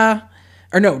 yeah,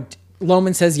 or no.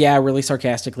 Loman says, yeah, really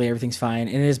sarcastically, everything's fine.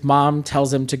 And his mom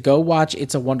tells him to go watch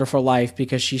It's a Wonderful Life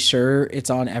because she's sure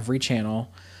it's on every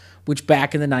channel, which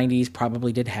back in the 90s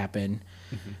probably did happen.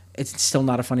 Mm-hmm. It's still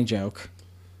not a funny joke.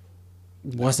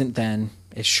 Wasn't then.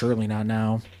 It's surely not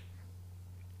now.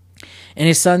 And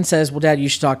his son says, well, Dad, you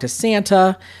should talk to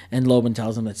Santa. And Loman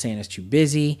tells him that Santa's too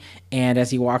busy. And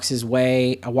as he walks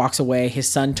away, his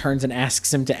son turns and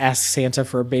asks him to ask Santa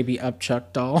for a baby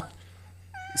Upchuck doll.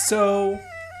 So...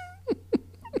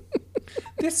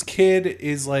 this kid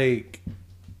is like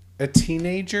a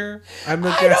teenager, I'm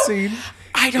guessing.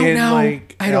 I don't know.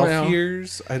 Like I don't elf know.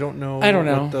 years. I don't know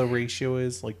what the ratio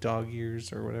is, like dog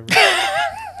years or whatever.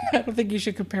 I don't think you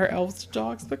should compare elves to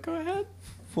dogs, but go ahead.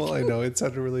 Well, I know it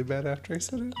sounded really bad after I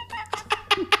said it.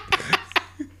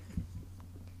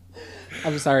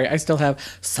 I'm sorry. I still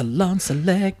have Salon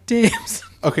Selectives.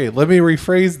 Okay, let me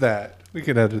rephrase that. We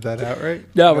can edit that out, right?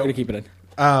 No, we're going to keep it in.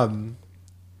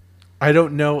 I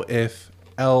don't know if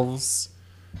elves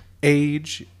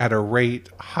age at a rate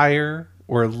higher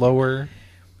or lower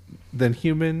than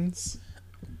humans.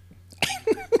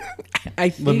 I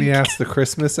think Let me ask the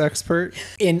Christmas expert.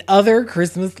 in other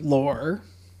Christmas lore,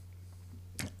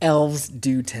 elves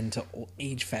do tend to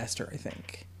age faster, I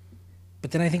think. But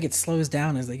then I think it slows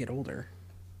down as they get older.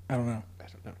 I don't know.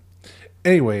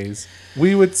 Anyways,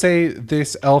 we would say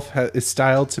this elf is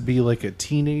styled to be like a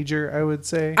teenager, I would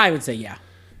say. I would say, yeah.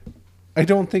 I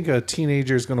don't think a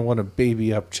teenager is going to want a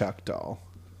baby Upchuck doll.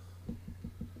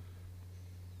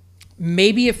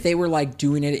 Maybe if they were like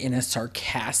doing it in a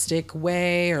sarcastic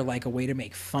way or like a way to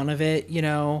make fun of it,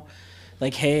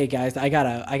 like, hey guys, I got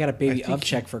a baby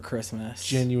Upchuck for Christmas.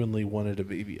 Genuinely wanted a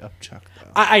baby Upchuck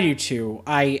doll. I do too.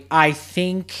 I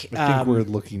think we're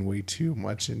looking way too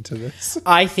much into this.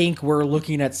 I think we're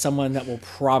looking at someone that will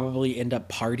probably end up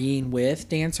partying with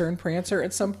Dancer and Prancer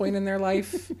at some point in their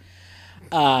life.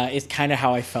 Is kind of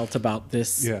how I felt about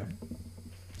this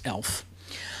elf.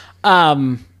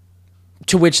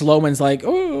 To which Loman's like,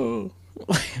 oh,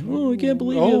 I can't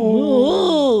believe it.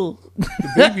 Oh.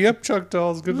 The baby Upchuck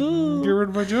doll is going to get rid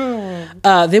of my job.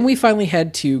 Then we finally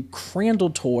head to Crandall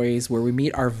Toys, where we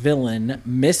meet our villain,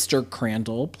 Mr.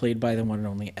 Crandall, played by the one and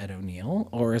only Ed O'Neill.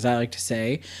 Or as I like to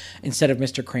say, instead of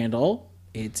Mr. Crandall,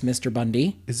 it's Mr.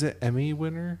 Bundy. Is it Emmy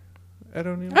winner, Ed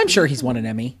O'Neill? I'm sure he's won an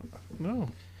Emmy. No.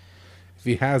 If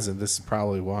he hasn't, this is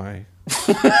probably why.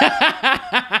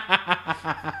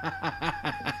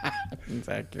 It's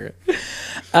accurate.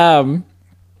 And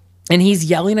he's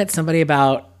yelling at somebody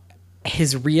about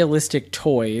his realistic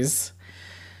toys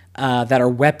that are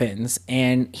weapons,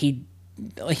 and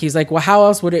he's like, well, how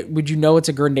else would you know it's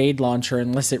a grenade launcher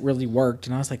unless it really worked?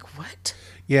 And I was like, what?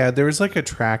 Yeah, there was like a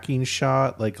tracking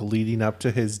shot like leading up to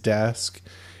his desk,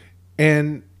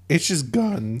 and it's just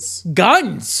guns.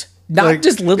 Not like,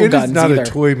 just little guns. It is not either. a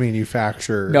toy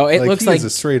manufacturer. No, it looks like he's a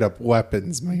straight up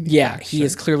weapons manufacturer. Yeah, he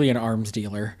is clearly an arms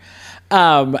dealer.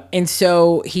 And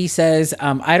so he says,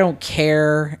 I don't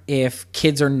care if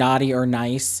kids are naughty or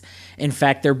nice. In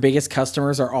fact, their biggest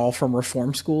customers are all from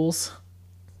reform schools.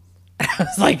 I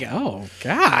was like, oh,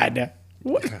 God.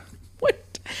 What?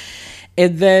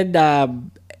 And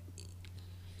then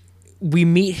we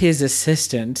meet his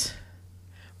assistant,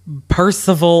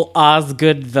 Percival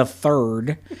Osgood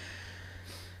III.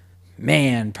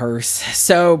 Man, Perce.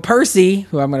 So Percy,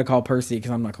 who I'm going to call Percy because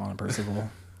I'm not calling him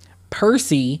Percival.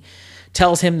 Percy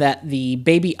tells him that the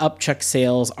baby Upchuck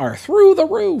sales are through the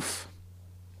roof.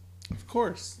 Of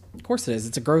course. Of course it is.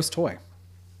 It's a gross toy.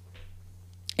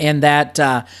 And that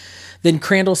then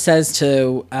Crandall says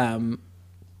to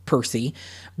Percy,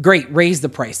 great, raise the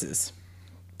prices.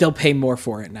 They'll pay more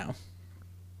for it now.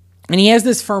 And he has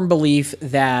this firm belief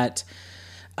that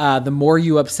the more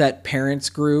you upset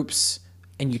parents groups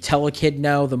and you tell a kid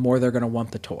no, the more they're going to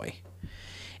want the toy.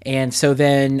 And so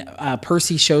then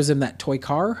Percy shows him that toy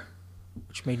car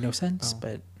which made no sense,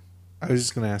 but I was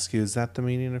just going to ask you, is that the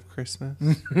meaning of Christmas?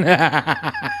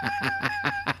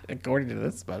 according to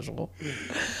this special.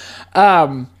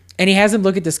 And he has him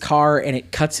look at this car, and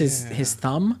it cuts his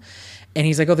thumb. And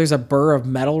he's like, oh, there's a burr of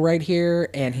metal right here.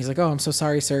 And he's like, oh, I'm so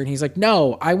sorry, sir. And he's like,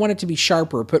 no, I want it to be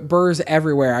sharper. Put burrs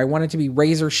everywhere. I want it to be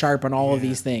razor sharp on all of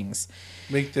these things.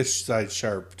 Make this side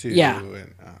sharp, too. Yeah.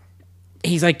 And,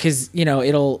 He's like, because,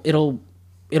 it'll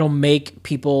make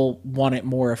people want it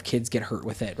more if kids get hurt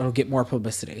with it. It'll get more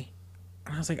publicity.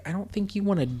 And I was like, I don't think you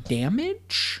want to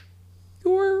damage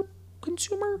your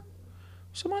consumer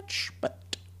so much,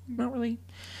 but not really.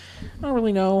 I don't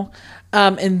really know.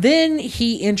 And then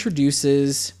he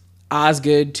introduces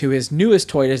Osgood to his newest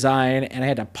toy design, and I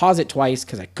had to pause it twice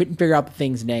because I couldn't figure out the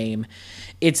thing's name.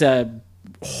 It's a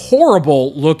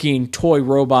horrible looking toy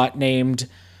robot named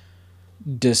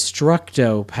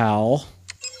Destructo Pal. I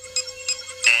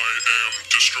am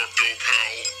Destructo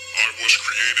Pal. I was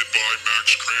created by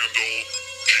Max Crandall,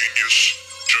 genius,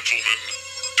 gentleman,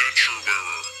 denture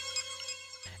wearer.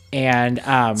 And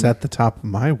it's at the top of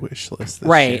my wish list this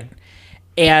right. year.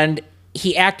 And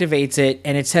he activates it,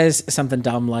 and it says something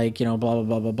dumb like, blah, blah,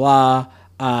 blah, blah,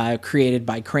 blah, created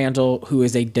by Crandall, who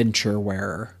is a denture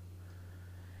wearer.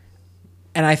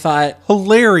 And I thought,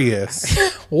 hilarious.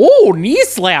 Oh, knee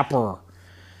slapper.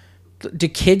 Do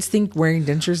kids think wearing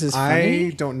dentures is funny?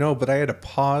 I don't know, but I had to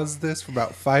pause this for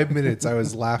about 5 minutes. I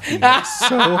was laughing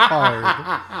so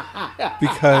hard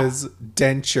because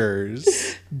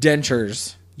dentures.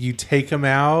 You take them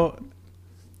out.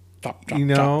 Chop,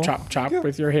 chop, chop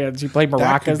with your hands. You play maracas.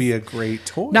 That could be a great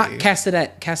toy. Not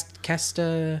castanet.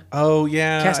 Casta. Oh,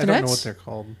 yeah. Castanets? I don't know what they're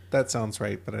called. That sounds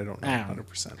right, but I don't know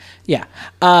 100%. Yeah.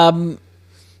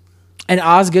 And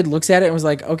Osgood looks at it and was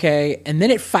like, okay. And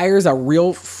then it fires a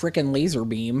real freaking laser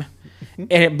beam.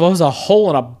 And it blows a hole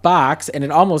in a box. And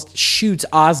it almost shoots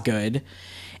Osgood.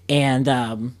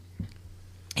 And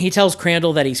he tells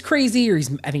Crandall that he's crazy. Or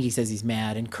I think he says he's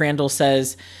mad. And Crandall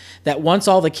says that once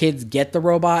all the kids get the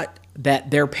robot,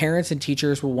 that their parents and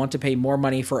teachers will want to pay more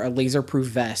money for a laser-proof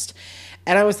vest.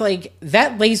 And I was like,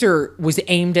 that laser was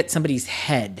aimed at somebody's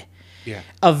head. Yeah.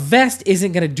 A vest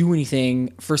isn't going to do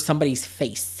anything for somebody's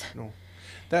face. No.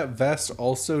 That vest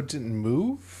also didn't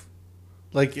move.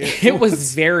 Like it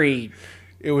was very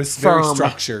It was firm. very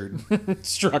structured.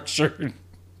 Structured.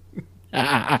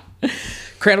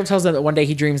 Crandall tells them that one day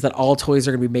he dreams that all toys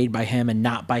are going to be made by him and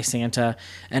not by Santa.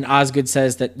 And Osgood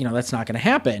says that, that's not going to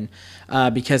happen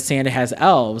because Santa has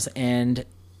elves. And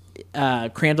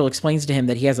Crandall explains to him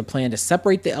that he has a plan to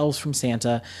separate the elves from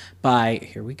Santa by,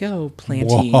 here we go,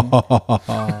 planting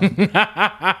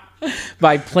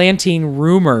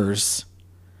rumors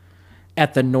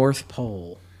at the North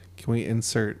Pole. Can we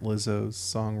insert Lizzo's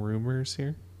song Rumors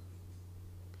here?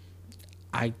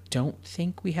 I don't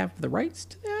think we have the rights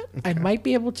to that. Okay. I might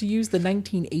be able to use the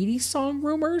 1980s song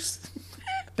Rumors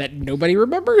that nobody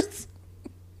remembers.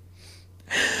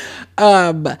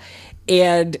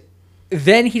 And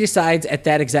then he decides at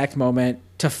that exact moment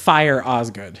to fire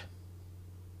Osgood.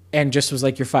 And just was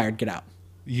like, you're fired, get out.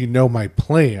 You know my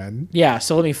plan. Yeah,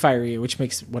 so let me fire you, which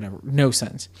makes no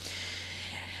sense.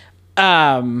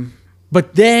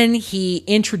 But then he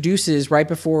introduces right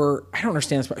before, I don't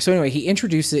understand this part. So anyway, he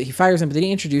fires him, but then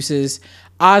he introduces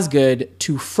Osgood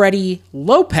to Freddie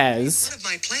Lopez. Part of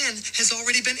my plan has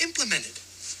already been implemented.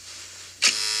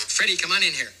 Freddie, come on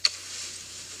in here.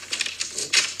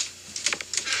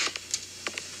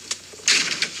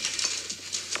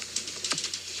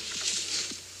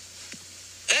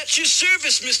 At your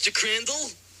service, Mr.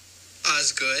 Crandall.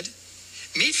 Osgood,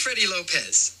 meet Freddie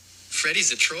Lopez.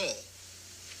 Freddie's a troll.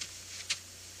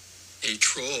 A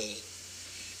troll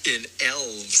in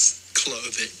elves'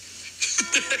 clothing.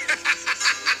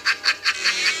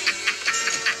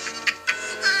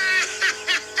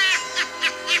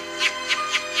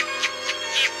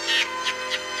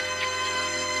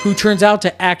 Who turns out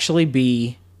to actually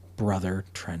be Brother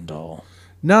Trendle.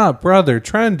 Not Brother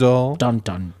Trendle. Dun,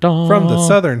 dun, dun. From the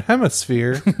Southern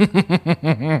Hemisphere.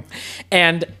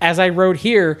 And as I wrote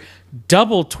here,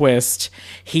 double twist,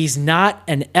 he's not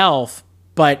an elf,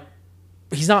 but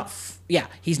he's not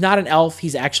an elf.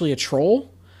 He's actually a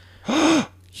troll.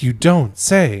 You don't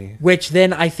say. Which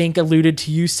then I think alluded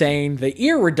to you saying the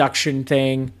ear reduction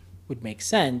thing would make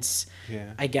sense.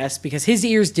 Yeah. I guess because his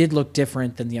ears did look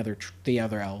different than the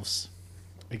other elves.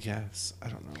 I guess. I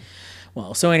don't know.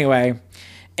 Well, so anyway,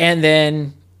 and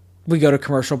then we go to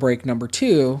commercial break number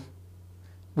 2,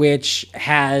 which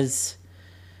has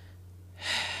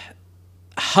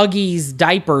Huggies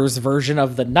Diapers version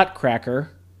of the Nutcracker.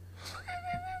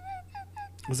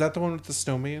 Was that the one with the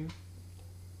snowman?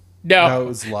 No, it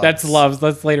was Love's. That's Love's.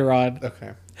 That's later on.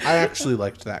 Okay. I actually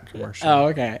liked that commercial. Oh,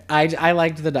 okay. I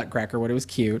liked the Nutcracker one. It was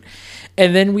cute.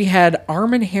 And then we had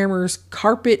Arm & Hammer's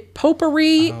Carpet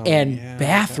Potpourri and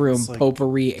Bathroom that's like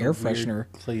Potpourri the air weird freshener.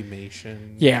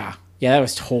 Claymation. Yeah. Yeah, that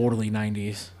was totally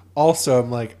 90s. Also,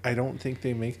 I'm like, I don't think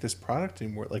they make this product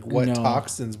anymore. Like, what No.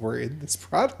 toxins were in this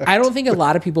product? I don't think a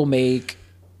lot of people make.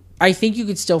 I think you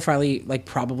could still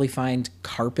probably find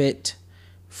carpet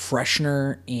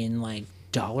freshener in like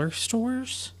dollar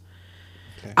stores.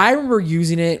 Okay. I remember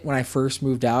using it when I first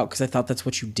moved out because I thought that's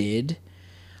what you did.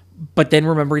 But then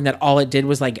remembering that all it did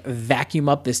was like vacuum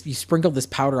up this, you sprinkled this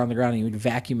powder on the ground and you would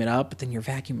vacuum it up, but then your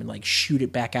vacuum would like shoot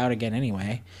it back out again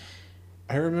anyway.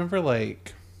 I remember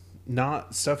like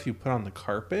not stuff you put on the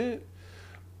carpet,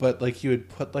 but like you would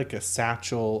put like a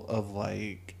satchel of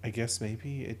like, I guess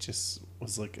maybe it just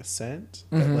was like a scent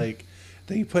that like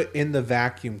that you put in the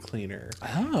vacuum cleaner.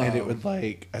 Oh. And it would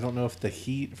like, I don't know if the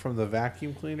heat from the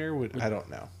vacuum cleaner would, I don't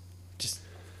know. Just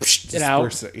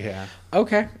Disperse out. it, yeah.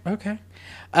 Okay.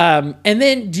 And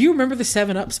then do you remember the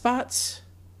 7-Up spots?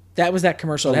 That was that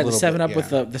commercial. It had the 7-Up with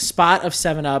the spot of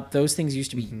 7-Up. Those things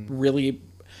used to be really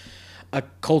a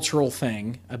cultural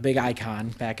thing, a big icon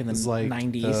back in the It's like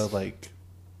 90s. the, like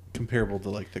comparable to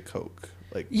like the Coke.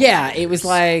 Like Yeah, it was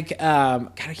like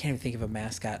God, I can't even think of a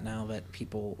mascot now that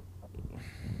people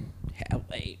have.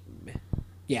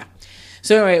 Yeah.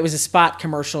 So anyway, it was a Spot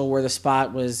commercial where the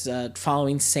Spot was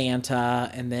following Santa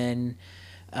and then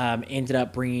ended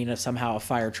up bringing somehow a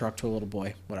fire truck to a little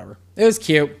boy. Whatever. It was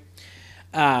cute.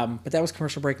 But that was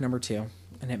commercial break number 2,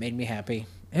 and it made me happy.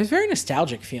 It was very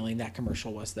nostalgic feeling, that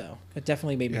commercial was, though. It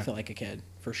definitely made me feel like a kid,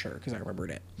 for sure, because I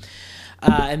remembered it.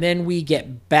 And then we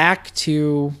get back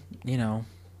to,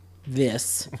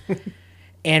 this.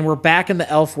 And we're back in the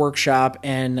elf workshop,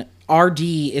 and RD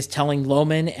is telling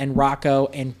Loman and Rocco,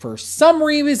 and for some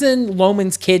reason,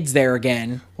 Loman's kid's there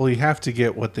again. Well, you have to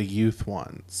get what the youth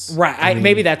wants. Right.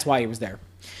 Maybe that's why he was there.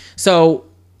 So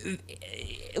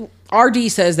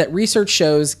RD says that research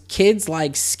shows kids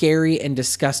like scary and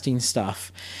disgusting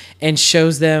stuff and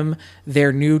shows them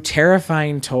their new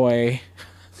terrifying toy,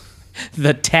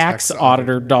 the tax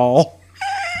auditor doll.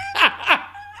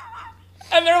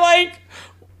 And they're like,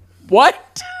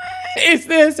 what is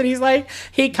this? And he's like,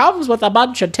 he comes with a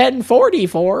bunch of 1040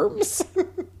 forms.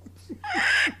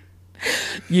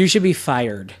 You should be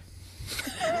fired.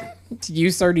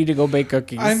 You, sir, need to go bake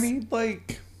cookies. I mean,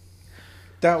 like,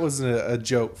 that was a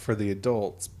joke for the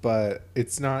adults, but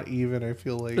it's not even, I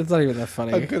feel like, it's not even that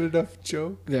funny. a good enough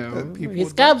joke. No, that people he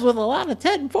would comes with a lot of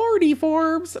 1040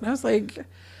 forms. And I was like,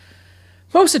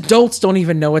 most adults don't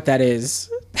even know what that is.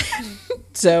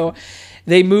 So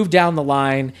they move down the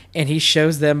line and he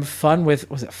shows them fun with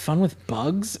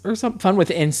bugs or something? Fun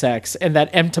with insects. And that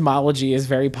entomology is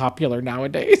very popular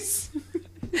nowadays.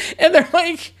 And they're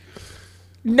like,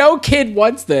 no kid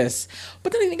wants this.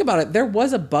 But then I think about it, there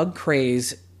was a bug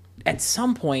craze at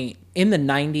some point in the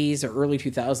 90s or early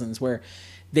 2000s where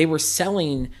they were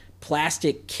selling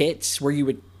plastic kits where you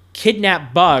would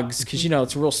kidnap bugs, because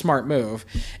it's a real smart move,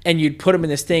 and you'd put them in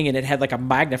this thing and it had like a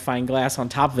magnifying glass on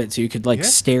top of it so you could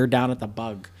stare down at the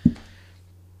bug.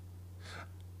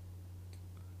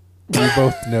 We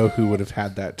both know who would have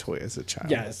had that toy as a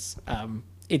child. Yes.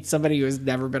 It's somebody who has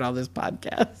never been on this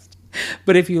podcast.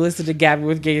 But if you listen to Gabby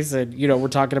with Gayson, we're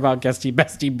talking about Gusty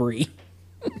Bestie Brie.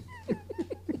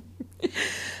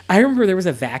 I remember there was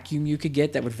a vacuum you could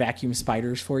get that would vacuum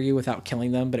spiders for you without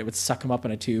killing them, but it would suck them up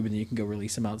in a tube and then you can go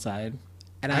release them outside.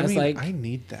 And I was like, I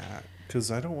need that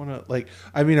because I don't want to,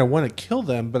 I want to kill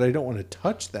them, but I don't want to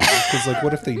touch them because,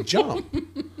 what if they jump?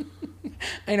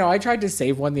 I know. I tried to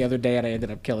save one the other day and I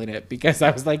ended up killing it because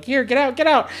I was like, here, get out, get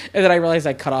out. And then I realized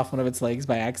I cut off one of its legs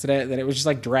by accident and then it was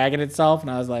just dragging itself. And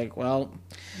I was like, well,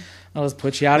 I'll just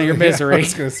put you out of your misery. I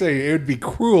was going to say, it would be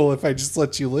cruel if I just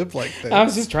let you live like this. I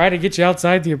was just trying to get you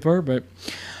outside the apartment.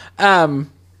 All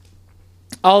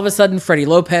of a sudden, Freddie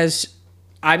Lopez,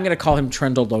 I'm going to call him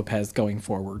Trendle Lopez going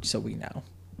forward so we know.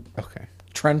 Okay.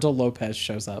 Trendle Lopez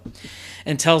shows up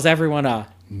and tells everyone a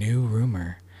new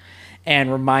rumor and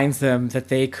reminds them that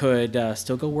they could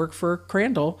still go work for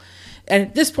Crandall. And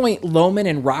at this point, Loman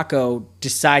and Rocco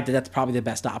decide that that's probably the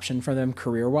best option for them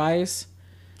career-wise.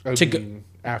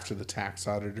 After the tax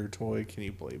auditor toy, can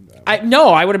you blame them?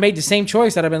 I would have made the same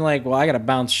choice. I'd have been like, well, I got to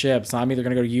bounce ship, so I'm either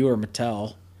going to go to you or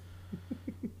Mattel.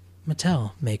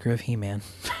 Mattel, maker of He-Man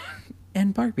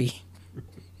and Barbie.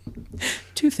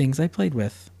 2 things I played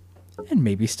with and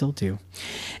maybe still do.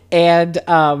 And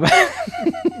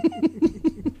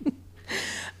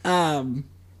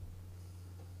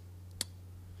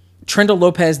Trendle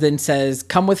Lopez then says,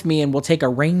 come with me and we'll take a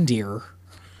reindeer.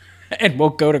 and we'll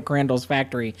go to Crandall's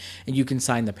factory and you can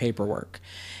sign the paperwork.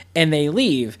 And they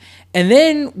leave. And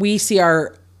then we see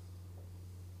our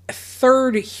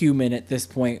third human at this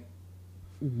point,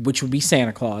 which would be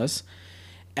Santa Claus,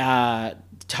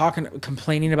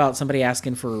 complaining about somebody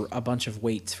asking for a bunch of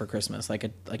weights for Christmas, like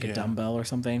a dumbbell or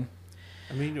something.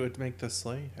 I mean, it would make the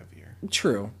sleigh heavier.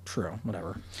 True,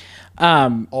 whatever.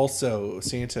 Also,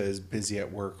 Santa is busy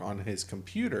at work on his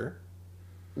computer.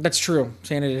 That's true.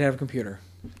 Santa did have a computer.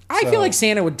 I feel like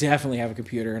Santa would definitely have a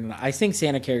computer, and I think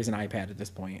Santa carries an iPad at this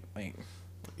point. Like,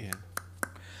 yeah,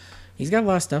 he's got a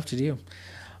lot of stuff to do.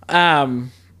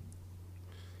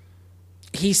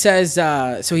 He says,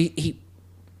 so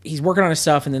he's working on his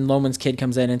stuff, and then Loman's kid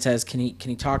comes in and says, "Can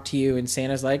he talk to you?" And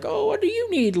Santa's like, "Oh, what do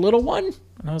you need, little one?"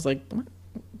 And I was like, what?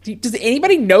 Does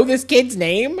anybody know this kid's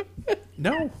name?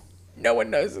 No. No one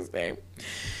knows his name.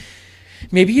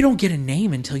 Maybe you don't get a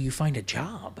name until you find a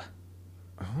job.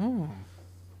 Oh,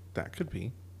 that could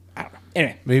be. I don't know.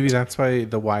 Anyway. Maybe that's why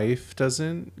the wife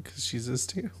doesn't, because she's a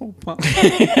stay-at-home mom.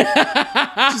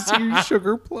 Just use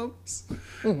sugar plums.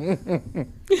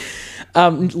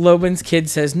 Loman's kid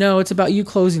says, "No, it's about you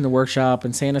closing the workshop."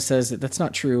 And Santa says that that's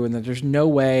not true and that there's no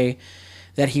way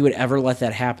that he would ever let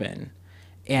that happen.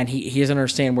 And he doesn't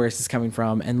understand where this is coming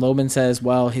from. And Loman says,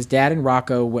 well, his dad and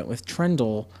Rocco went with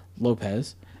Trendle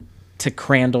Lopez to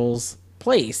Crandall's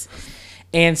place.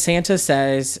 And Santa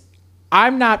says,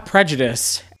 "I'm not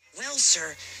prejudiced." Well,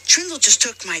 sir, Trindle just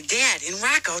took my dad and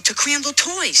Rocco to Crandall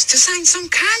Toys to sign some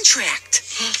contract.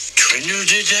 Trindle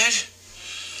did that?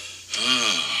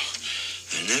 Oh,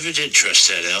 I never did trust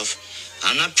that elf.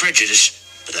 I'm not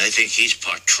prejudiced, but I think he's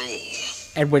part troll.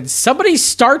 And when somebody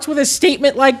starts with a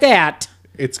statement like that,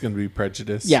 it's going to be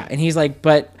prejudice. Yeah, and he's like,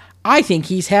 "But I think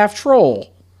he's half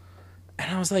troll."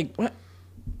 And I was like, what?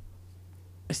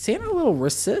 Is Santa a little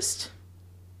racist?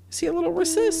 Is he a little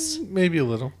racist? Maybe a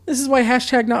little. This is why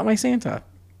hashtag not my Santa.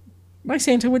 My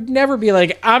Santa would never be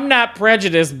like, "I'm not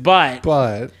prejudiced, but."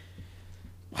 But.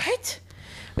 What?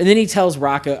 And then he tells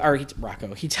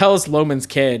he tells Loman's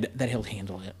kid that he'll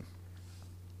handle it.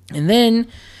 And then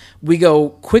we go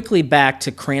quickly back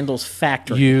to Crandall's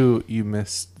factory. You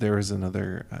missed, there was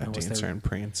another Dancer and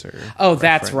Prancer. Oh,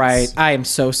 that's right. I am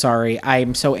so sorry. I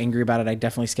am so angry about it. I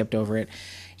definitely skipped over it.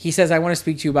 He says, "I want to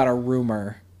speak to you about a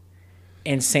rumor."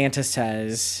 And Santa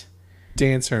says,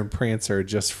 Dancer and Prancer are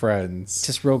just friends.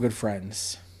 Just real good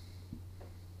friends.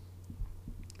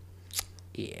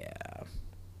 Yeah.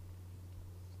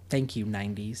 Thank you,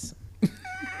 90s.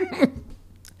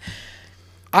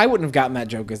 I wouldn't have gotten that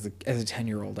joke as a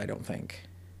 10-year-old, I don't think.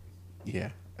 Yeah,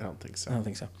 I don't think so. I don't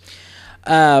think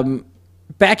so.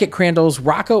 Back at Crandall's,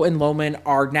 Rocco and Loman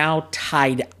are now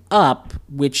tied up,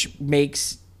 which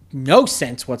makes no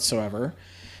sense whatsoever.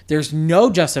 There's no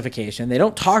justification. They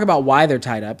don't talk about why they're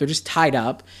tied up. They're just tied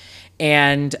up.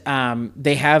 And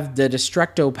they have the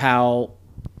Destructo Pal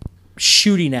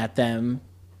shooting at them,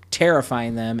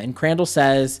 terrifying them. And Crandall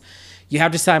says, "You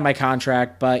have to sign my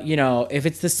contract, but, if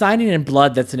it's the signing in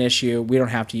blood that's an issue, we don't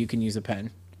have to. You can use a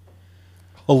pen."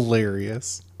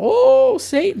 Hilarious. Oh,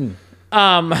 Satan.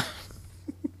 Trendle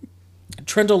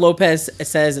Lopez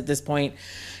says at this point,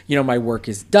 "My work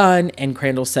is done." And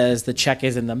Crandall says the check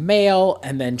is in the mail.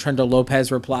 And then Trendle Lopez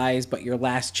replies, "But your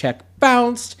last check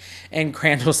bounced." And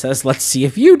Crandall says, "Let's see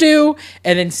if you do."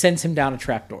 And then sends him down a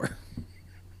trapdoor.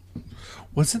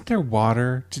 Wasn't there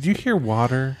water? Did you hear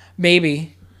water?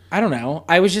 Maybe. I don't know.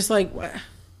 I was just like, what?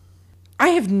 I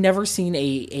have never seen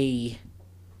a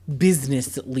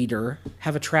business leader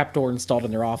have a trapdoor installed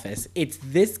in their office. It's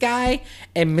this guy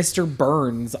and Mr.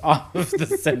 Burns off of The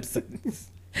Simpsons.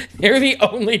 They're the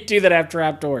only two that have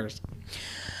trapdoors.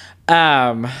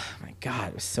 My God,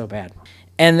 it was so bad.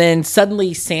 And then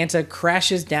suddenly Santa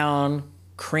crashes down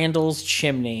Crandall's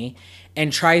chimney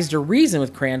and tries to reason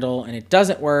with Crandall, and it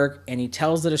doesn't work. And he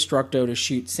tells the Destructo to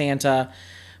shoot Santa,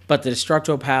 but the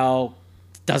Destructo Pal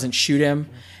doesn't shoot him.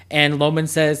 And Loman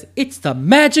says, "It's the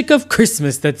magic of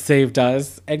Christmas that saved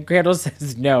us." And Crandall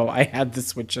says, "No, I had the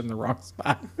switch in the wrong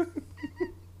spot."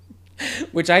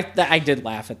 Which I did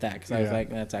laugh at that because I was like,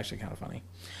 that's actually kind of funny.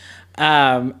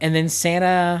 And then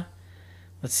Santa,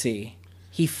 let's see,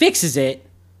 he fixes it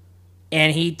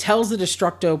and he tells the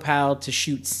Destructo Pal to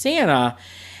shoot Santa.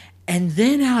 And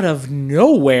then out of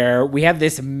nowhere, we have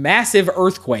this massive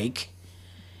earthquake.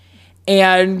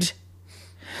 And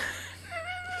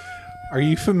are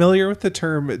you familiar with the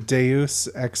term Deus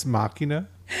Ex Machina?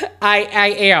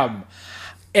 I am.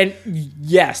 And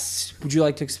yes, would you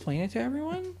like to explain it to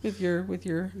everyone with your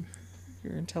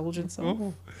intelligence?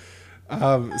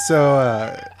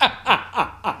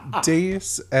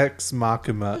 Deus Ex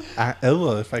Machina.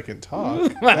 If I can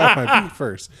talk, that might be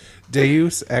first.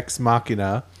 Deus Ex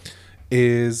Machina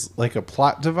is like a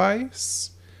plot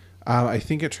device. I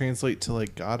think it translates to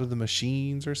like God of the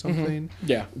Machines or something.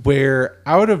 Yeah. Where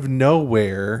out of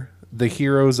nowhere, the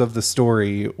heroes of the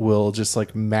story will just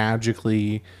like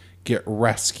magically get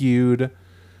rescued.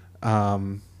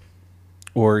 Or,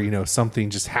 something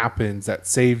just happens that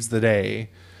saves the day.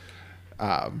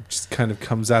 Just kind of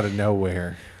comes out of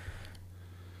nowhere.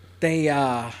 They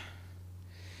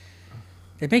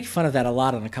make fun of that a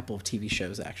lot on a couple of TV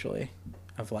shows, actually.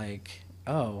 Of like,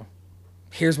 oh,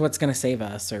 here's what's going to save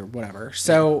us or whatever.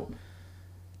 So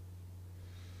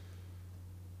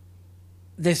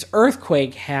this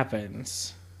earthquake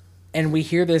happens and we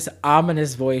hear this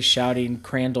ominous voice shouting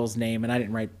Crandall's name. And I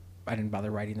didn't bother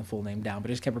writing the full name down,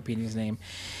 but I just kept repeating his name.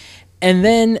 And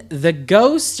then the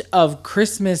ghost of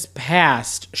Christmas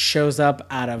Past shows up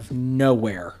out of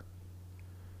nowhere.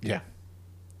 Yeah.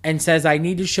 And says, I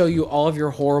need to show you all of your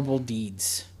horrible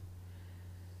deeds.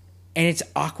 And it's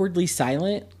awkwardly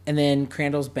silent. And then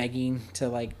Crandall's begging to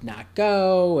like not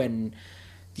go and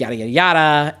yada, yada,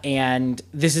 yada. And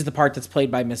this is the part that's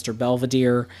played by Mr.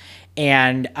 Belvedere.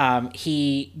 And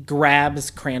he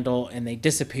grabs Crandall and they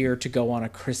disappear to go on a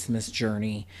Christmas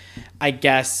journey. I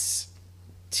guess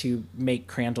to make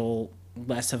Crandall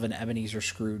less of an Ebenezer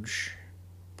Scrooge,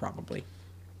 probably.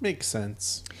 Makes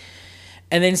sense.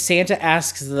 And then Santa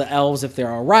asks the elves if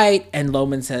they're all right. And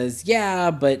Loman says,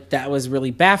 yeah, but that was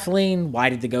really baffling. Why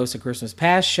did the ghost of Christmas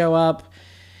Past show up?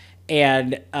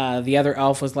 And the other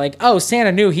elf was like, oh,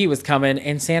 Santa knew he was coming.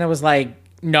 And Santa was like,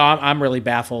 no, I'm really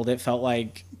baffled. It felt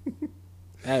like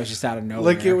that was just out of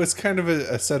nowhere. Like it was kind of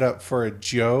a setup for a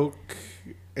joke.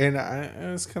 And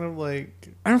I was kind of like...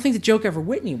 I don't think the joke ever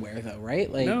went anywhere, though,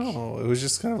 right? Like, no, it was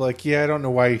just kind of like, yeah, I don't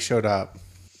know why he showed up.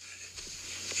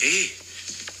 Hey,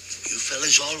 you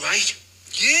fellas all right?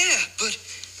 Yeah, but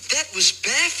that was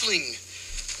baffling.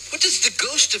 What does the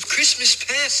ghost of Christmas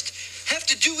Past have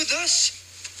to do with us?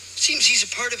 Seems he's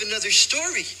a part of another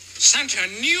story. Santa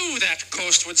knew that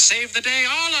ghost would save the day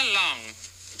all along.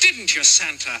 Didn't you,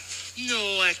 Santa?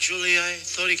 No, actually, I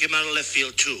thought he came out of left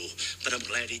field too, but I'm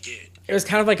glad he did. it was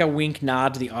kind of like a wink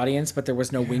nod to the audience, but there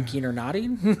was no winking or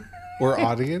nodding. Or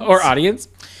audience. Or audience.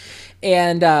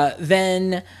 And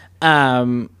then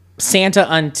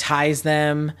Santa unties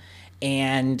them,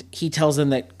 and he tells them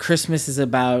that Christmas is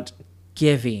about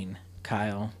giving,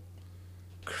 Kyle.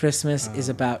 Christmas is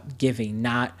about giving,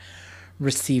 not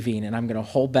receiving. And I'm going to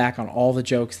hold back on all the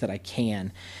jokes that I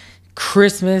can.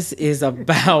 Christmas is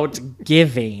about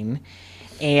giving.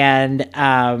 And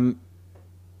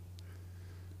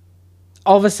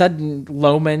all of a sudden,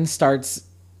 Loman starts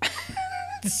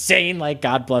saying, like,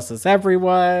 God bless us,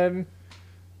 everyone.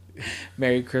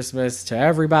 Merry Christmas to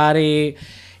everybody.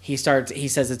 He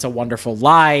says it's a wonderful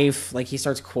life. Like, he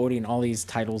starts quoting all these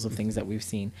titles of things that we've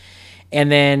seen.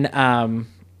 And then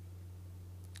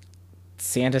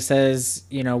Santa says,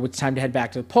 you know, it's time to head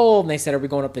back to the pole. And they said, are we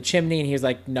going up the chimney? And he was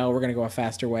like, no, we're going to go a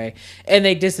faster way. And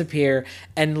they disappear.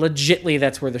 And legitly,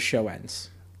 that's where the show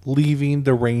ends. Leaving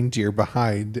the reindeer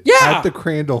behind at the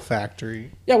Crandall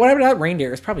factory. Yeah, what happened to that reindeer?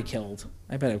 It was probably killed.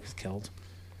 I bet it was killed.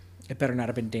 It better not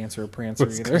have been Dancer or Prancer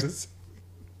either.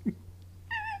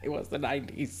 It was the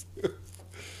 90s.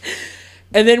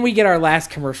 And then we get our last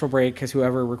commercial break, because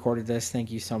whoever recorded this,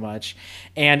 thank you so much.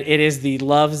 And it is the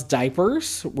Love's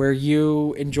Diapers, where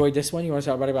you enjoyed this one. You want to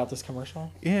talk about this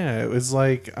commercial? Yeah, it was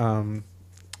like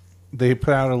they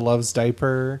put out a Love's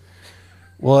Diaper.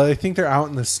 Well, I think they're out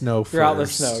in the snow first. They're out in the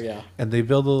snow, yeah. And they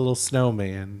build a little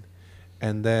snowman.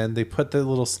 And then they put the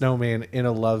little snowman in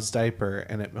a Love's Diaper,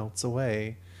 and it melts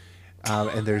away.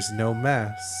 And there's no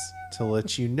mess to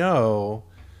let you know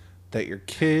that your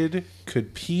kid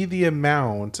could pee the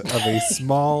amount of a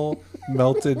small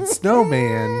melted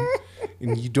snowman,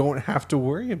 and you don't have to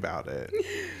worry about it.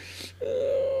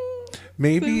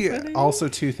 Maybe so also,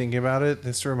 too, thinking about it,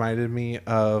 this reminded me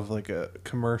of like a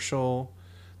commercial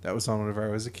that was on whenever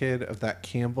I was a kid, of that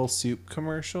Campbell soup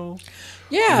commercial.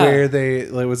 Yeah. Where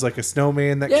it was like a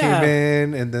snowman that came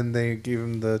in, and then they gave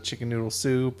him the chicken noodle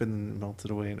soup and melted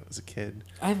away, and it was a kid.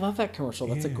 I love that commercial.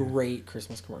 That's a great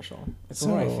Christmas commercial. It's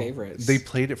one of my favorites. They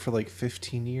played it for like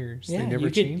 15 years. Yeah, they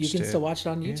never changed it. You can still watch it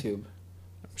on YouTube.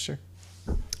 I'm sure.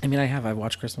 I mean, I've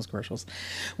watched Christmas commercials.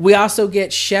 We also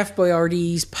get Chef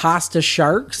Boyardee's Pasta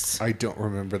Sharks. I don't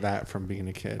remember that from being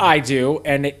a kid. I do,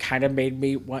 and it kind of made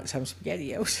me want some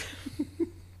SpaghettiOs.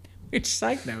 Which,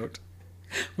 side note,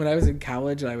 when I was in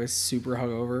college and I was super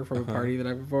hungover from a party the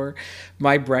night before,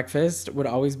 my breakfast would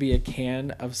always be a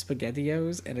can of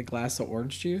SpaghettiOs and a glass of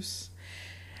orange juice.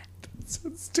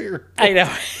 Sounds terrible. I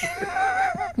know.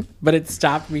 But it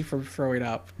stopped me from throwing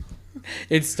up.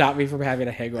 It stopped me from having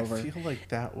a hangover. I feel like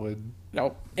that would.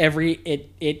 No,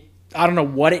 it. I don't know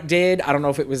what it did. I don't know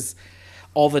if it was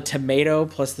all the tomato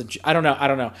plus the. I don't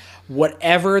know.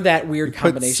 Whatever that weird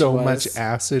combination Put so was. much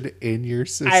acid in your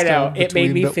system. I know, it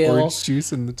made me the feel orange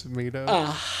juice and the tomato.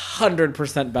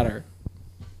 100% better.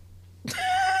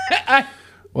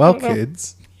 Well,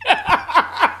 kids.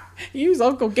 Use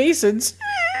Uncle Gason's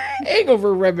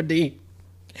hangover remedy.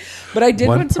 But I did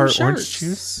One win some part shirts. orange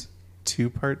juice, 2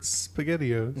 parts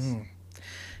SpaghettiOs.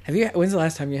 When's the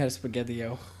last time you had a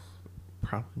SpaghettiO?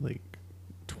 Probably like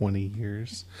 20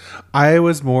 years. I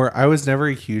was never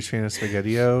a huge fan of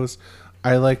SpaghettiOs.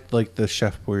 I liked like the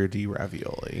Chef Boyardee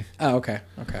ravioli. Oh, okay.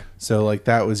 So like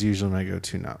that was usually my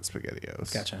go-to, not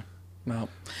SpaghettiOs. Gotcha. Well,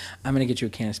 I'm going to get you a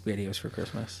can of SpaghettiOs for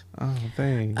Christmas. Oh,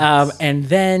 thanks. And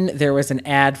then there was an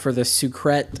ad for the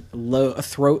Sucrete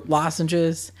throat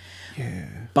lozenges. Yeah.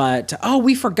 But,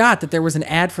 we forgot that there was an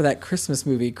ad for that Christmas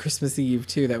movie, Christmas Eve,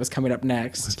 too, that was coming up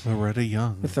next. With Loretta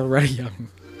Young. Next,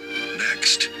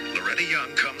 Loretta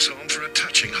Young comes home for a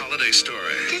touching holiday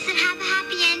story. Does it have a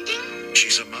happy ending?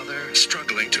 She's a mother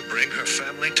struggling to bring her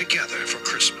family together for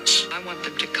Christmas. I want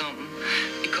them to come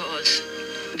because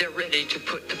they're ready to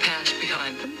put the past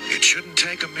behind them. It shouldn't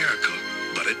take a miracle,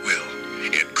 but it will.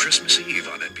 In Christmas Eve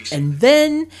on NBC. And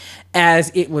then,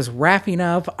 as it was wrapping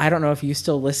up, I don't know if you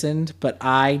still listened, but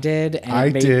I did. And I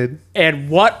did. And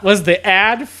what was the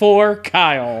ad for,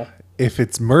 Kyle? If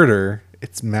it's murder,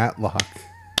 it's Matlock.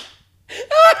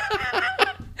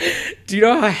 Do you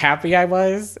know how happy I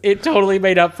was? It totally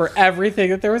made up for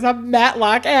everything that there was a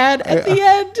Matlock ad at the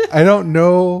end. I don't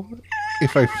know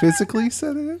if I physically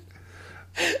said it,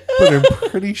 but I'm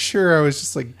pretty sure I was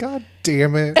just like, God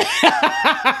damn it.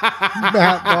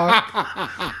 Matlock.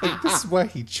 Like, this is why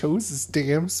he chose this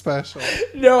damn special.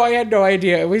 No, I had no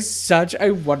idea. It was such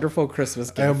a wonderful Christmas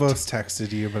gift. I almost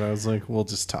texted you, but I was like, we'll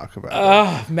just talk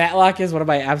about it. Matlock is one of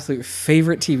my absolute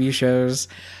favorite TV shows.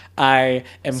 I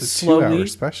am It's a slowly 2-hour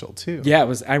special, too. Yeah, it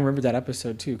was. I remember that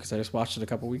episode too because I just watched it a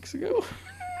couple weeks ago.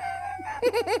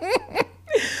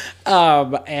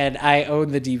 And I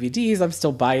own the DVDs. I'm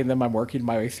still buying them. I'm working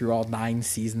my way through all 9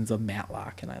 seasons of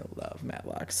Matlock, and I love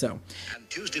Matlock. So, And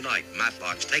Tuesday night,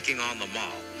 Matlock's taking on the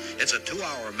Mall. It's a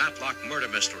 2-hour Matlock murder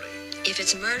mystery. If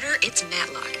it's murder, it's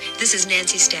Matlock. This is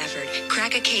Nancy Stafford.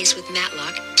 Crack a case with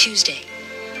Matlock Tuesday.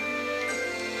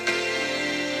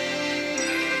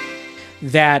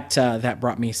 that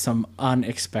brought me some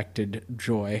unexpected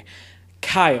joy.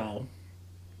 Kyle,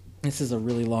 this is a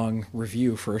really long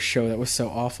review for a show that was so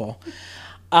awful.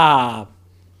 What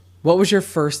was your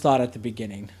first thought at the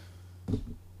beginning?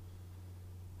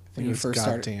 When you first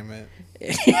started? God damn it.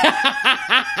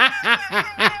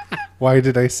 Why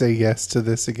did I say yes to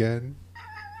this again?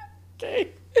 Okay.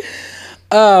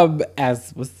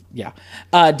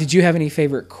 Did you have any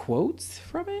favorite quotes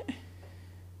from it?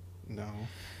 No.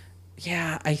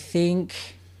 Yeah, I think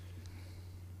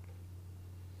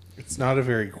it's not a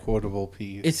very quotable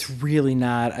piece. It's really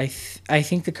not. I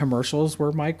think the commercials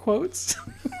were my quotes.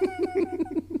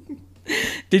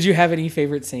 Did you have any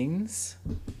favorite scenes?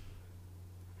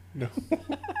 No.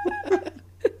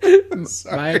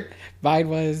 Mine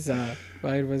was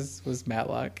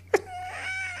Matlock.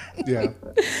 Yeah.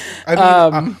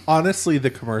 I mean, honestly, the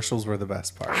commercials were the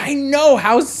best part. I know.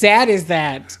 How sad is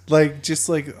that? Like, just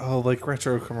like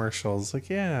retro commercials. Like,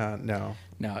 yeah, no.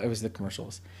 No, it was the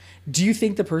commercials. Do you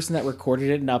think the person that recorded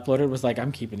it and uploaded was like,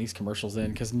 I'm keeping these commercials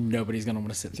in because nobody's going to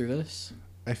want to sit through this?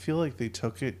 I feel like they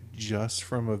took it just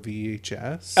from a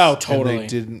VHS. Oh, totally. And they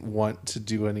didn't want to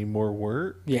do any more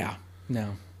work. Yeah.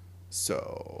 No.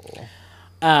 So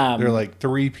they're like,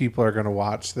 3 people are going to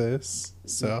watch this.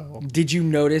 So did you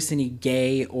notice any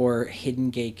gay or hidden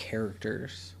gay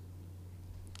characters?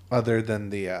 Other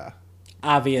than the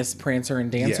obvious Prancer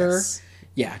and Dancer? Yes.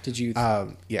 Yeah. Did you?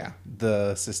 Yeah. The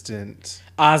assistant.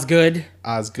 Osgood.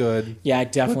 Yeah, I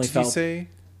definitely what did you felt. say?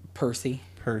 Percy.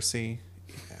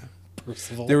 Yeah.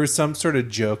 Percival. There was some sort of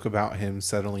joke about him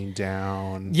settling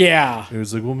down. Yeah. It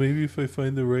was like, well, maybe if I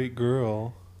find the right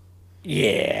girl.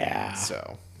 Yeah.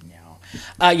 So.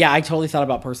 Yeah, I totally thought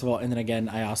about Percival, and then again,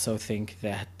 I also think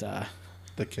that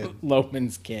the kid,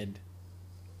 Loman's kid.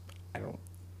 I don't.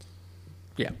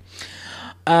 Yeah.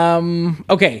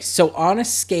 Okay, so on a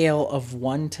scale of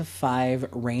 1 to 5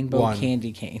 rainbow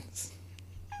candy canes,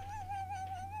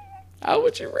 how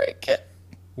would you rank it?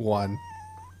 1.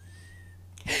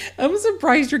 I'm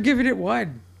surprised you're giving it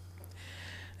 1.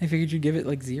 I figured you'd give it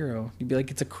like 0. You'd be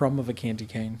like, it's a crumb of a candy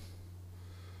cane.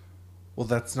 Well,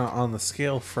 that's not on the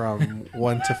scale from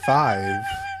 1 to 5.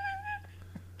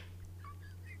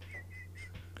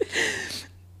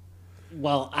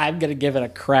 Well, I'm going to give it a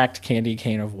cracked candy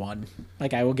cane of 1.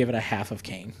 Like, I will give it a half of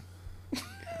cane.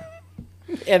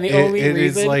 And the only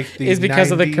reason is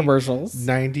because of the commercials.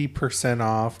 90%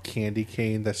 off candy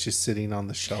cane that's just sitting on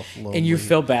the shelf lonely. And you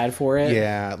feel bad for it?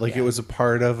 Yeah, like it was a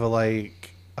part of a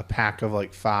pack of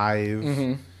 5.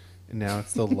 Mm-hmm. And now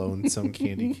it's the lonesome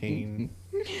candy cane.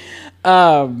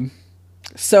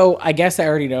 So I guess I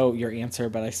already know your answer,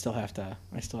 but I still have to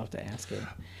ask it.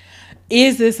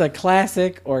 Is this a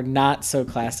classic or not so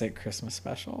classic Christmas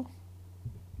special?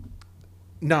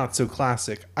 Not so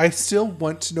classic. I still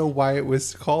want to know why it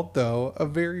was called, though, A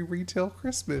Very Retail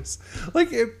Christmas.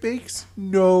 Like, it makes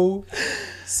no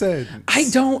sense. I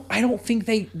don't think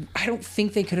they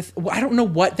could have. I don't know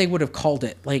what they would have called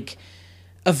it. Like,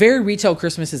 A Very Retail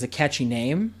Christmas is a catchy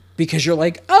name because you're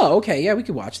like, oh, okay, yeah, we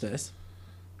could watch this.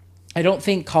 I don't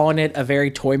think calling it A Very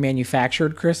Toy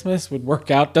Manufactured Christmas would work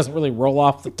out. Doesn't really roll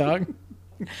off the tongue.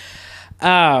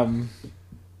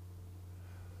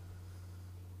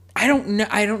 I don't know.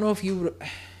 I don't know if you would.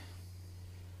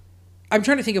 I'm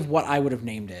trying to think of what I would have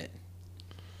named it.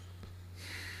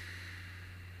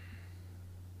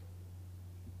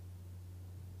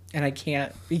 And I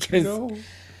can't because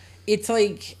it's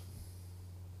like.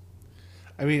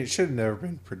 I mean, it should have never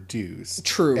been produced.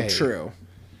 True.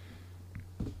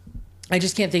 I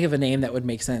just can't think of a name that would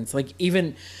make sense. Like,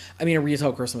 even, I mean, A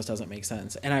Retail Christmas doesn't make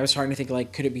sense. And I was trying to think,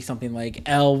 like, could it be something like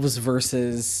elves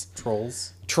versus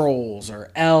trolls,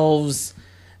 or elves,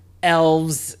 I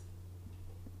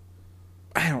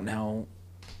don't know,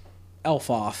 elf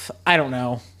off. I don't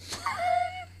know.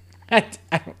 I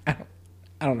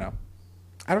don't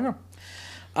know.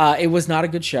 It was not a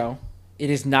good show. It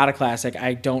is not a classic.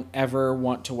 I don't ever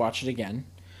want to watch it again.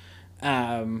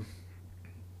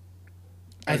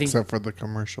 Except for the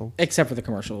commercials.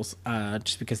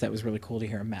 Just because that was really cool to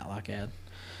hear a Matlock ad.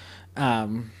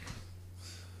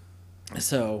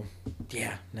 So,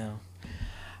 yeah, no.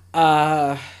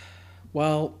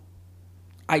 Well,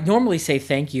 I normally say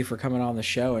thank you for coming on the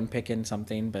show and picking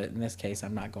something, but in this case,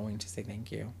 I'm not going to say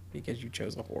thank you because you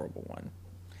chose a horrible one.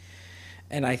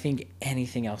 And I think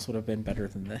anything else would have been better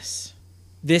than this.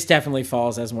 This definitely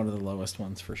falls as one of the lowest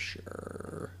ones for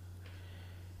sure.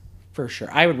 For sure.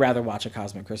 I would rather watch A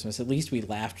Cosmic Christmas. At least we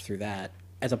laughed through that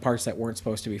at the parts that weren't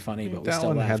supposed to be funny, but we still laughed.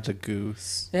 That one had the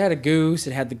goose. It had a goose.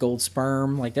 It had the gold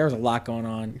sperm. Like, there was a lot going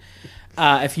on.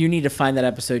 If you need to find that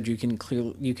episode, you can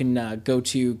go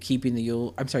to Keeping the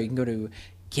Yule. I'm sorry, you can go to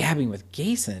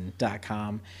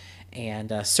gabbingwithgason.com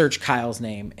and search Kyle's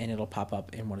name, and it'll pop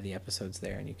up in one of the episodes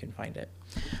there, and you can find it.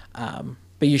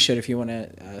 But you should, if you want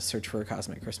to search for A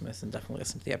Cosmic Christmas, and definitely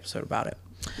listen to the episode about it.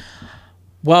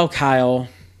 Well, Kyle,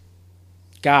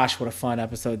 gosh, what a fun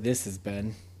episode this has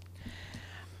been.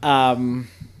 I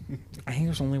think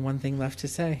there's only one thing left to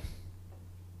say.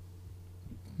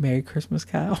 Merry Christmas,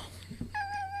 Kyle.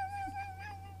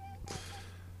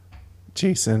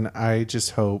 Jason, I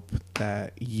just hope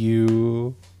that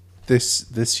you,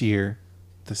 this year,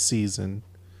 this season,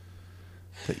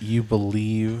 that you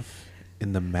believe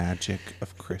in the magic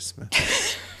of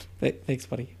Christmas. Thanks,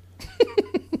 buddy.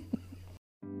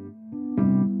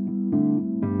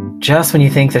 Just when you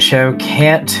think the show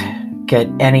can't get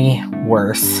any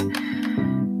worse,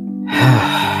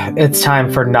 it's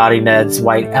time for Naughty Ned's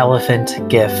White Elephant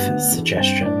GIF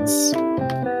suggestions.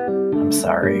 I'm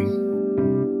sorry.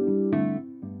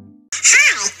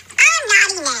 Hi, I'm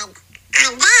Naughty Ned.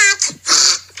 I'm back.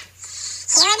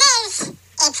 Here it is.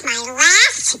 It's my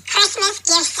last Christmas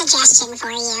gift suggestion for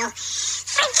you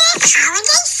for this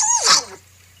holiday season.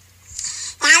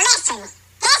 Now listen,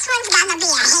 this one's gonna be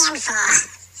a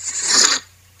handful.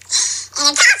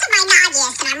 And it's also my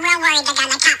naughtiest, and I'm real worried they're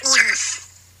gonna cut me off.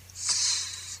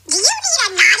 Do you need a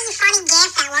naughty, funny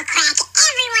gift that will crack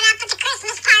everyone up at the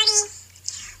Christmas party?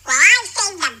 Well, I've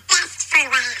saved the best for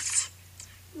last.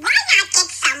 Why not get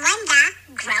someone the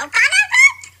Grope on a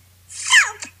Rope?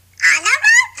 Soap on a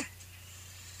rope.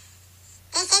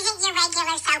 This isn't your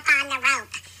regular soap on the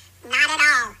rope. Not at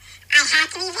all. I have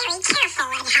to be very careful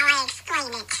in how I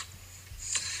explain it.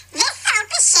 This soap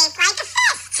is shaped like a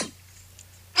fist.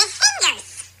 With fingers.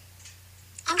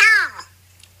 And all.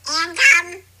 And,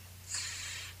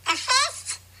 the fist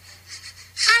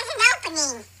has an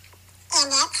opening in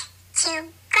it to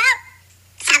grope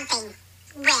something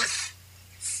with.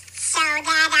 So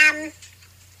that,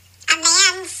 a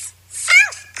man's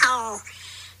South Pole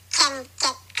can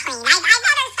get clean. I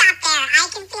better stop there. I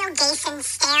can feel Jason's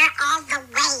stare all the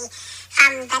way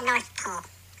from the North Pole.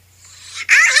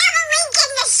 I'll have a link in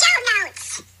the show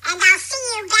notes, and I'll see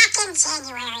you back in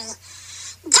January.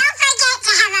 Don't forget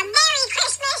to have a Merry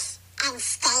Christmas and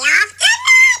stay off the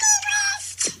naughty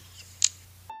list.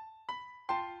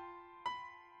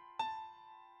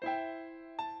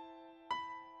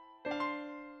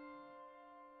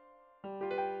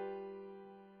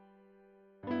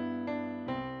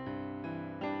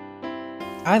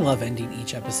 I love ending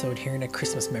each episode hearing a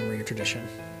Christmas memory or tradition,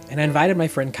 and I invited my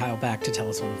friend Kyle back to tell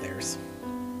us one of theirs.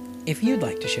 If you'd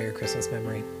like to share a Christmas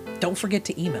memory, don't forget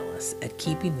to email us at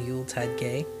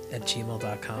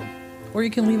keepingtheyuletidegay@gmail.com, or you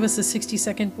can leave us a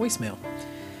 60-second voicemail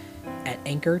at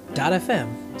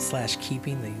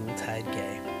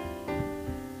anchor.fm/keepingtheyuletidegay.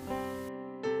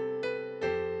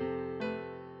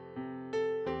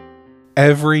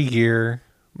 Every year,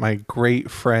 my great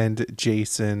friend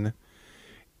Jason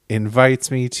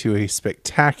invites me to a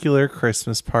spectacular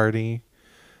Christmas party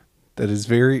that is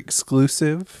very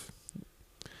exclusive,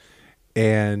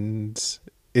 and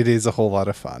it is a whole lot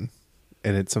of fun,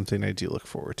 and it's something I do look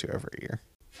forward to every year.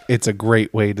 It's a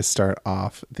great way to start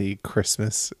off the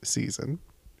Christmas season.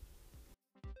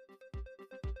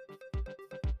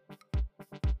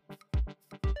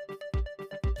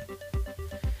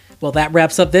 Well, that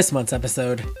wraps up this month's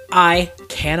episode. I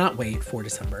cannot wait for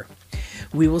December.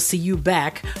 We will see you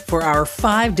back for our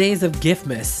 5 days of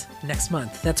Giftmas next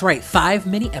month. That's right, 5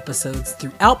 mini episodes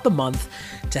throughout the month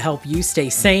to help you stay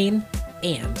sane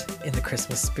and in the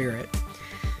Christmas spirit.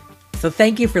 So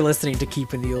thank you for listening to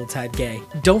Keeping the Yuletide Gay.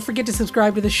 Don't forget to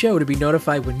subscribe to the show to be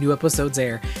notified when new episodes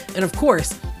air. And of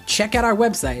course, check out our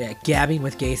website at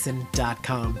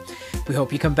gabbingwithgason.com. We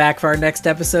hope you come back for our next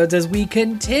episodes as we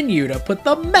continue to put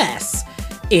the mess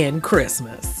in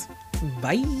Christmas.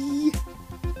 Bye.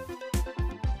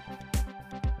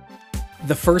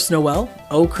 The First Noel,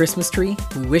 Oh Christmas Tree,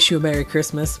 We Wish You a Merry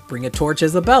Christmas, Bring a Torch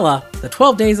Isabella, The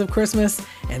 12 Days of Christmas,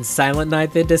 and Silent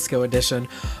Night the Disco Edition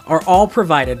are all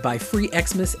provided by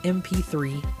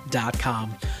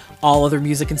freexmasmp3.com. All other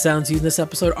music and sounds used in this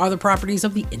episode are the properties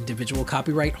of the individual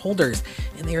copyright holders,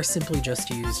 and they are simply just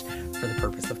used for the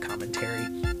purpose of commentary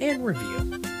and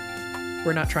review.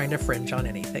 We're not trying to fringe on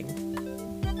anything.